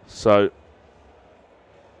 So,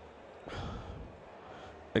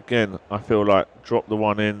 again, I feel like drop the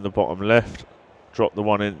one in the bottom left. Drop the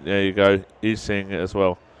one in. There you go. He's seeing it as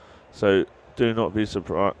well. So, do not be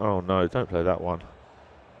surprised. Oh, no. Don't play that one.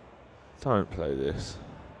 Don't play this.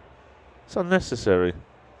 It's unnecessary.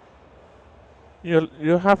 You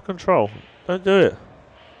have control. Don't do it.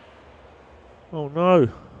 Oh, no.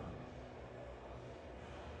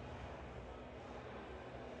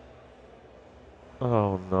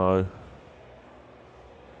 Oh, no.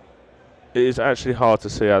 It is actually hard to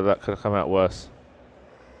see how that could have come out worse.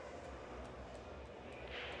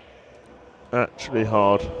 Actually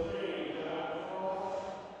hard.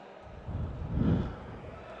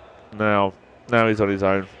 Now he's on his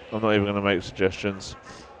own. I'm not even going to make suggestions.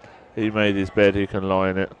 He made his bed, he can lie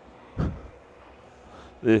in it.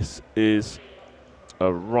 This is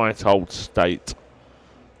a right old state.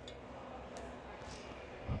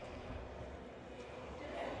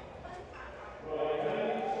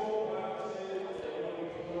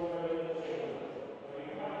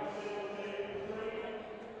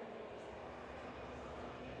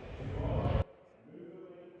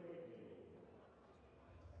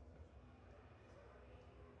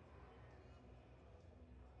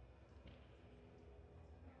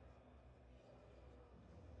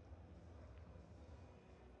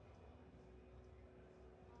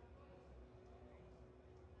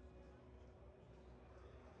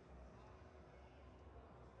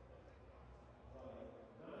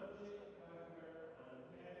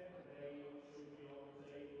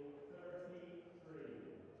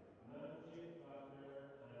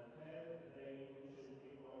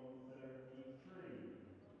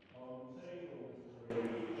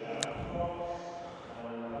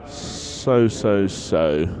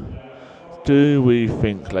 So. Do we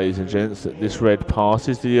think, ladies and gents, that this red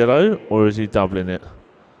passes the yellow, or is he doubling it?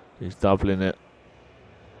 He's doubling it.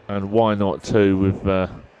 And why not two with a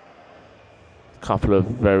couple of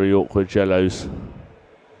very awkward yellows?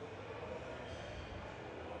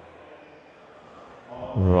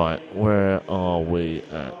 Right, where are we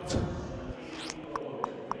at?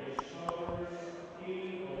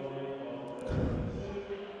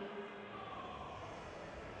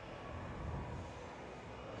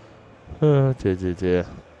 Oh, dear.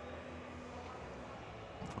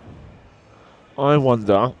 I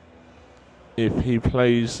wonder if he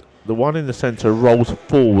plays the one in the centre, rolls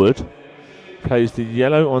forward, plays the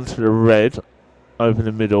yellow onto the red over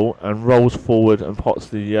the middle, and rolls forward and pots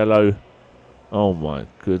the yellow. Oh my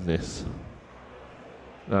goodness.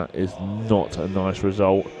 That is not a nice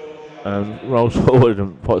result. And rolls forward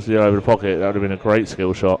and pots the yellow over the pocket. That would have been a great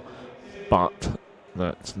skill shot. But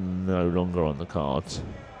that's no longer on the cards.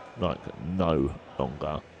 Like, no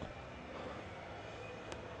longer.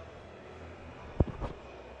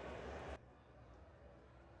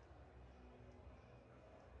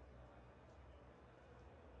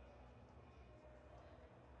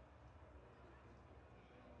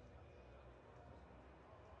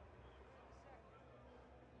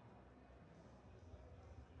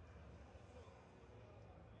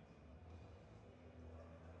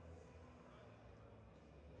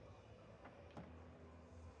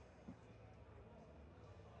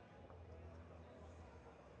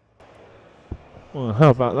 Well, how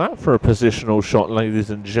about that for a positional shot, ladies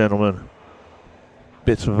and gentlemen?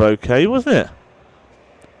 Bit of okay, wasn't it?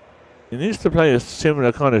 He needs to play a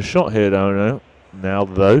similar kind of shot here, though. Now,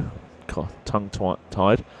 though,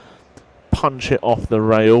 tongue-tied. Punch it off the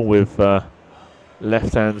rail with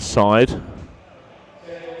left-hand side.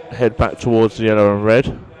 Head back towards the yellow and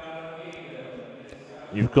red.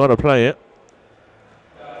 You've got to play it.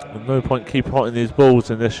 There's no point keep potting these balls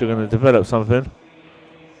unless you're going to develop something.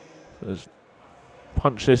 Let's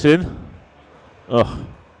punch this in. Ugh.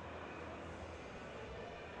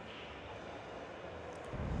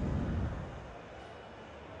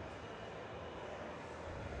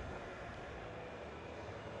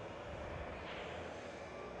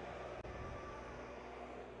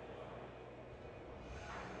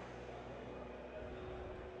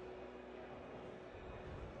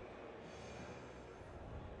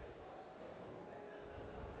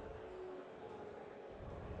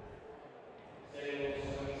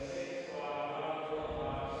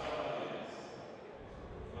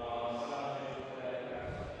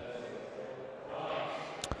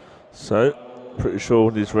 So, pretty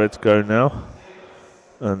sure these reds go now.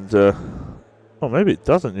 And, well, maybe it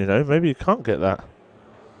doesn't, Maybe you can't get that.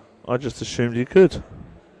 I just assumed you could.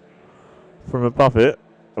 From above it,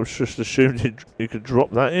 I just assumed you could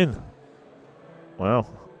drop that in. Wow.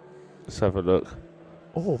 Let's have a look.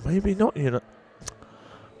 Oh, maybe not,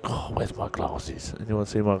 Oh, where's my glasses? Anyone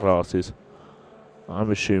see my glasses?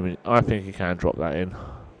 I'm assuming, I think you can drop that in.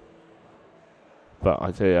 But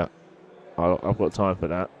I tell you, I've got time for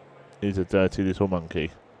that. He's a dirty little monkey.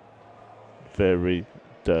 Very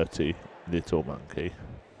dirty little monkey.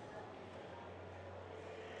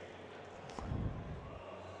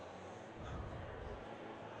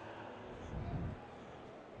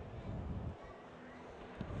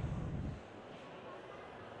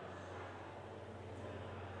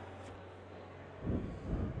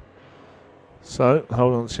 So,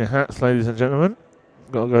 hold on to your hats, ladies and gentlemen.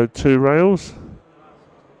 got to go 2 rails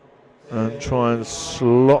and try and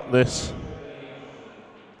slot this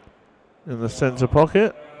in the centre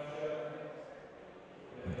pocket.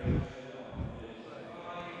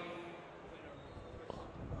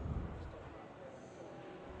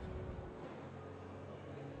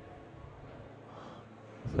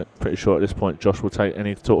 Pretty sure at this point Josh will take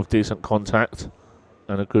any sort of decent contact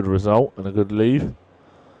and a good result and a good leave.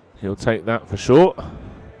 He'll take that for sure.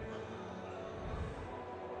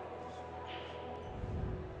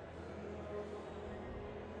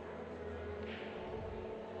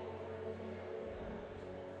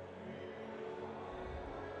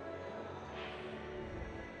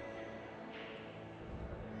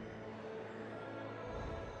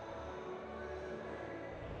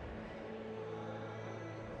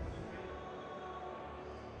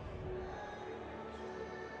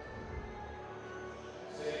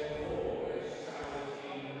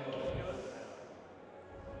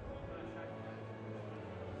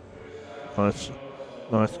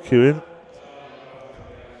 Nice queuing.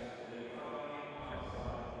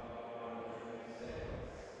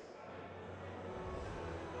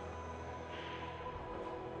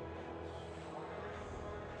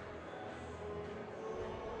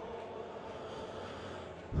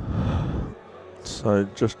 So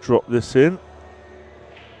just drop this in.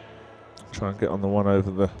 Try and get on the one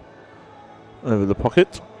over the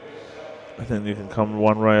pocket, and then you can come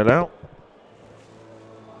 1 rail out.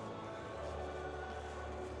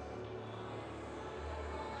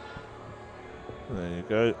 There you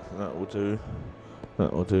go. That will do.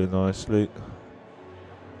 That will do nicely.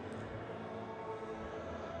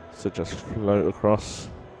 So just float across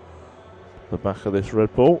the back of this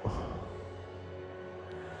Red Bull.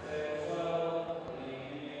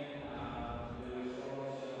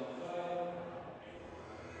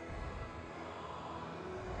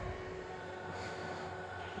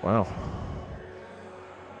 Wow.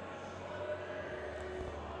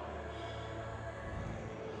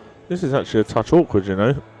 This is actually a touch awkward, you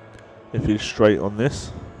know, if he's straight on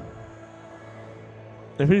this.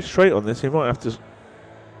 If he's straight on this, he might have to...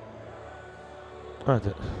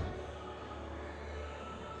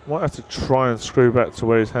 might have to try and screw back to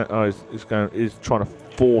where his hand... Oh, he's going... He's trying to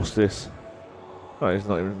force this. Oh, he's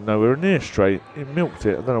not even nowhere near straight. He milked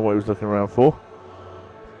it. I don't know what he was looking around for.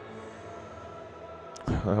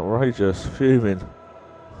 Outrageous. Fuming.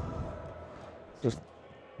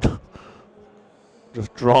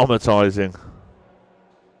 Just dramatising.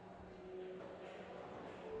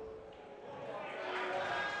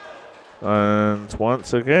 And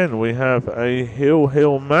once again, we have a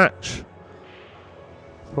heel match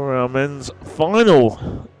for our men's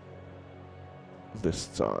final this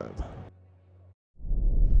time.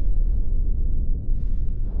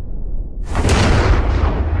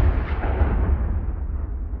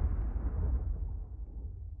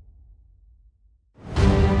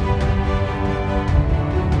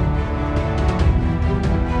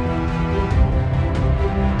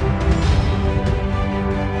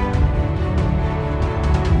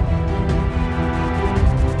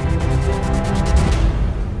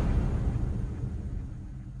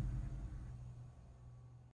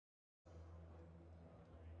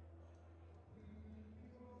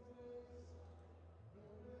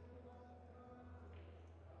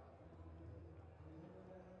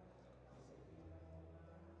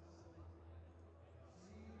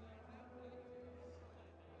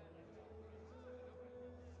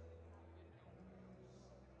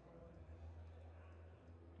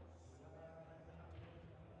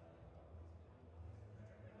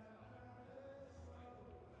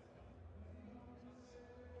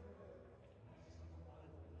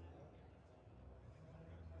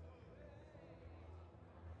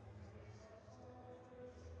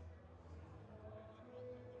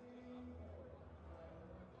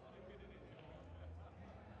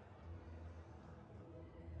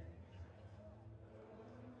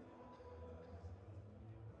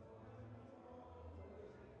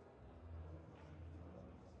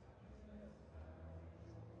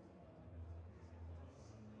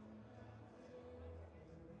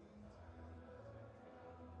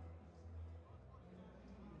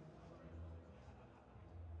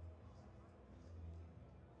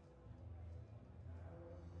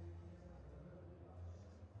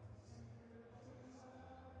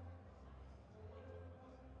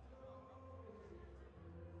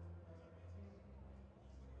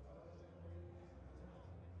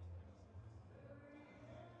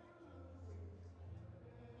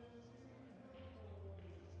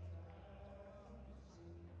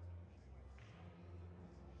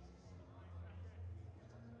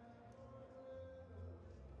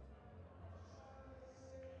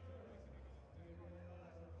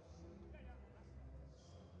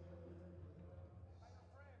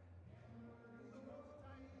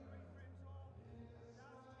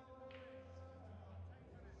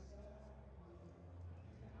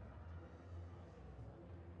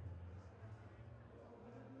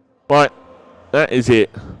 Right, that is it.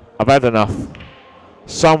 I've had enough.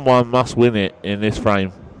 Someone must win it in this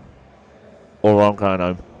frame, or I'm going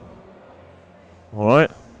home.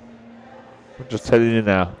 Alright? I'm just telling you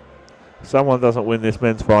now. If someone doesn't win this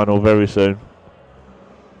men's final very soon,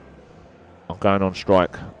 I'm going on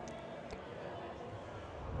strike.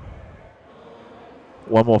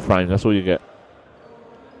 One more frame, that's all you get.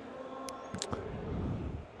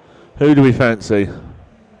 Who do we fancy?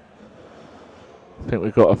 I think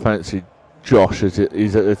we've got to fancy Josh as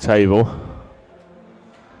he's at the table.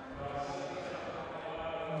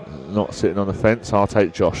 Not sitting on the fence. I'll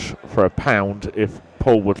take Josh for £1 if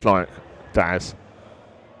Paul would like Daz.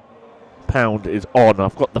 Pound is on.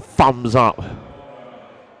 I've got the thumbs up.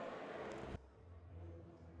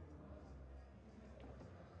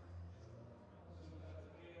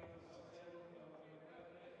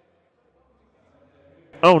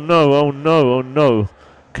 Oh no, oh no, oh no.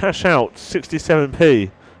 Cash out, 67p.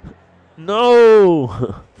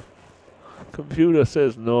 No! Computer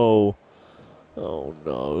says no. Oh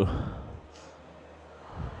no.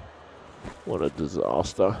 What a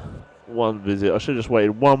disaster. One visit. I should have just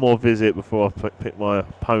waited one more visit before I pick my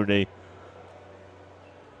pony.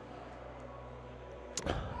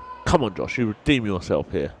 Come on, Josh, you redeem yourself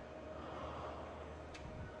here.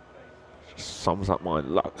 Just sums up my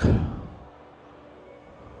luck.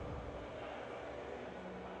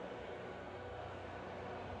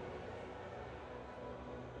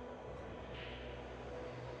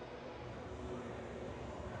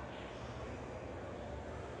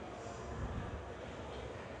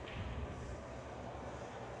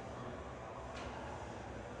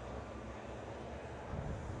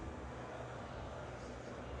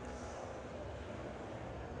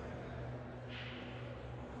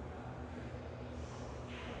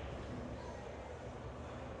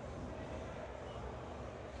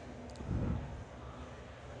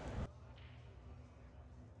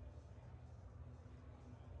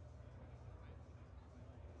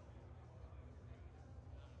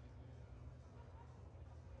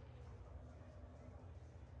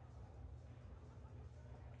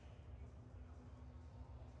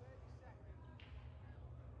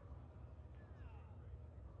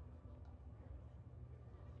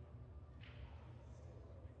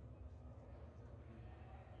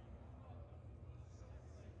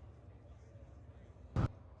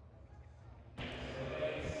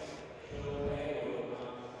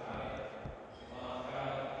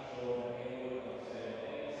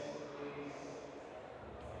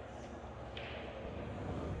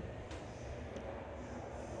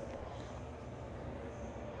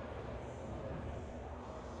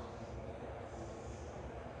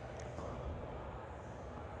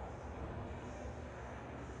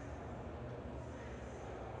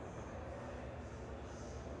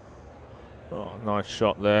 Oh, nice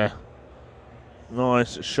shot there.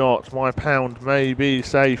 Nice shot. My pound may be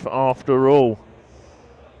safe after all.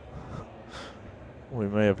 We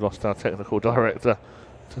may have lost our technical director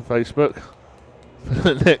to Facebook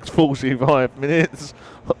for the next 45 minutes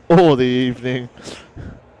or the evening.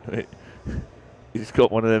 He's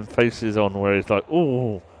got one of them faces on where he's like,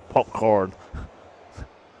 ooh, popcorn.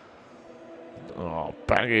 Oh,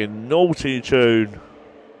 banging naughty tune.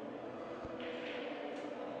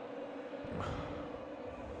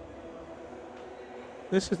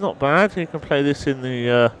 This is not bad. You can play this in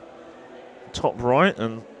the top right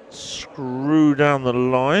and screw down the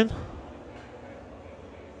line.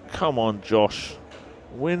 Come on, Josh.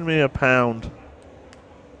 Win me £1.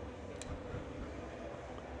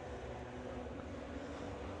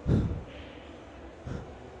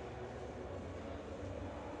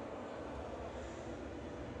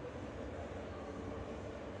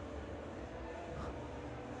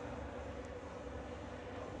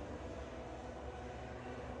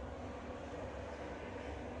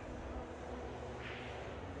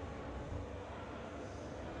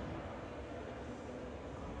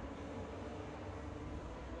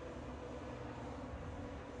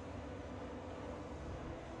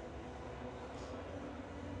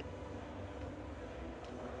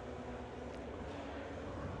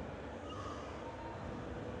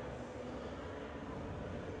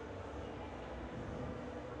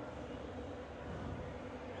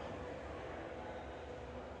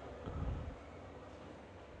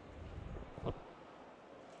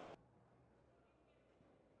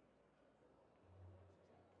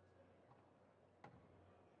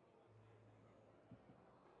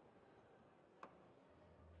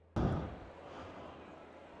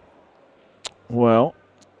 Well,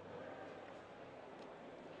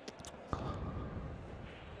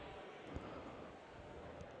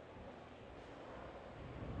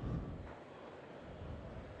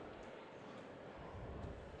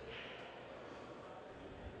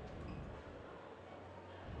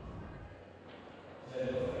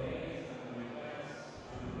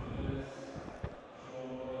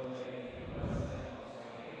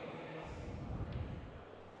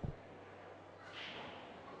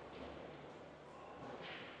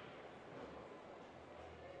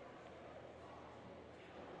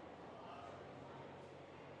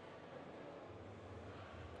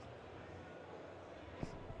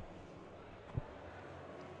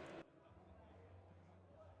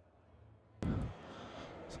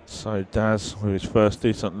 So Daz with his first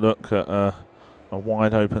decent look at a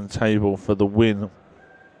wide open table for the win.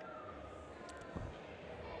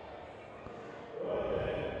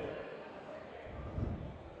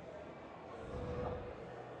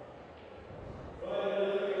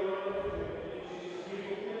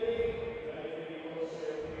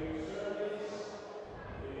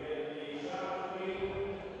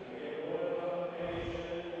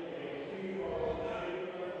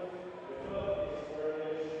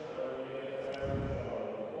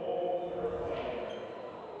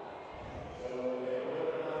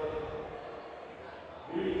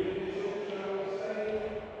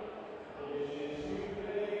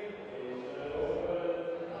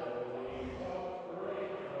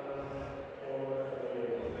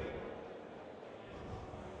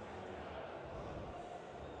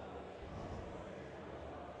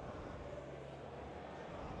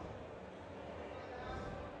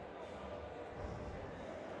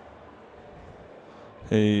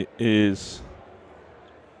 He is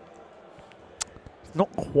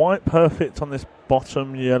not quite perfect on this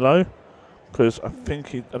bottom yellow, because I don't think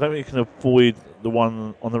he can avoid the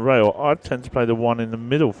one on the rail. I'd tend to play the one in the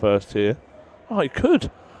middle first here. Oh, he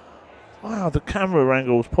could. Wow, the camera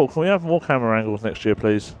angles. Paul, can we have more camera angles next year,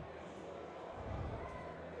 please?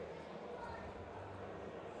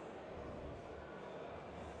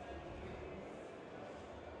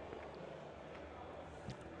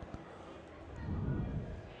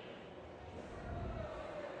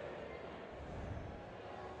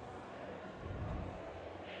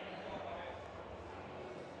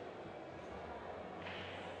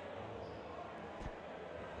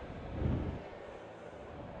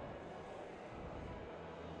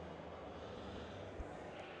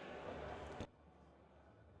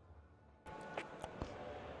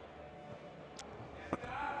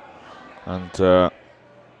 And I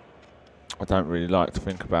don't really like to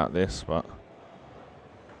think about this, but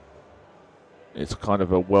it's kind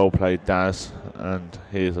of a well-played Daz, and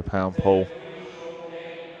here's a pound Paul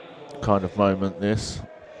kind of moment. This,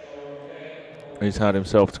 he's had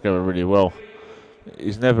himself together really well.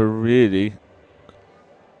 He's never really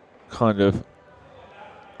kind of,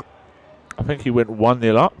 I think he went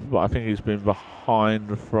 1-0 up, but I think he's been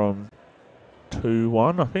behind from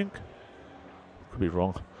 2-1, I think. Could be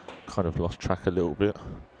wrong. Kind of lost track a little bit,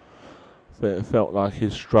 but it felt like he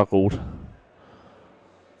struggled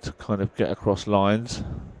to kind of get across lines,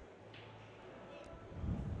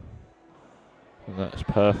 and that's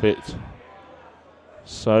perfect.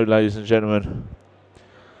 So, ladies and gentlemen,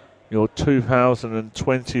 your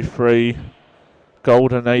 2023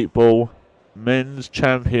 Golden 8 Ball men's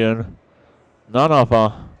champion, none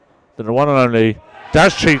other than the one and only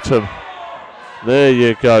Daz Cheetham. There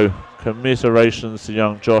you go. Commiserations to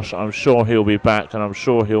young Josh. I'm sure he'll be back, and I'm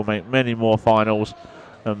sure he'll make many more finals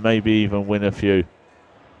and maybe even win a few.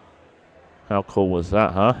 How cool was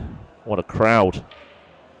that, huh? What a crowd.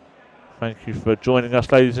 Thank you for joining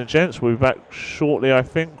us, ladies and gents. We'll be back shortly, I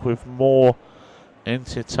think, with more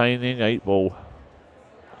entertaining 8 Ball.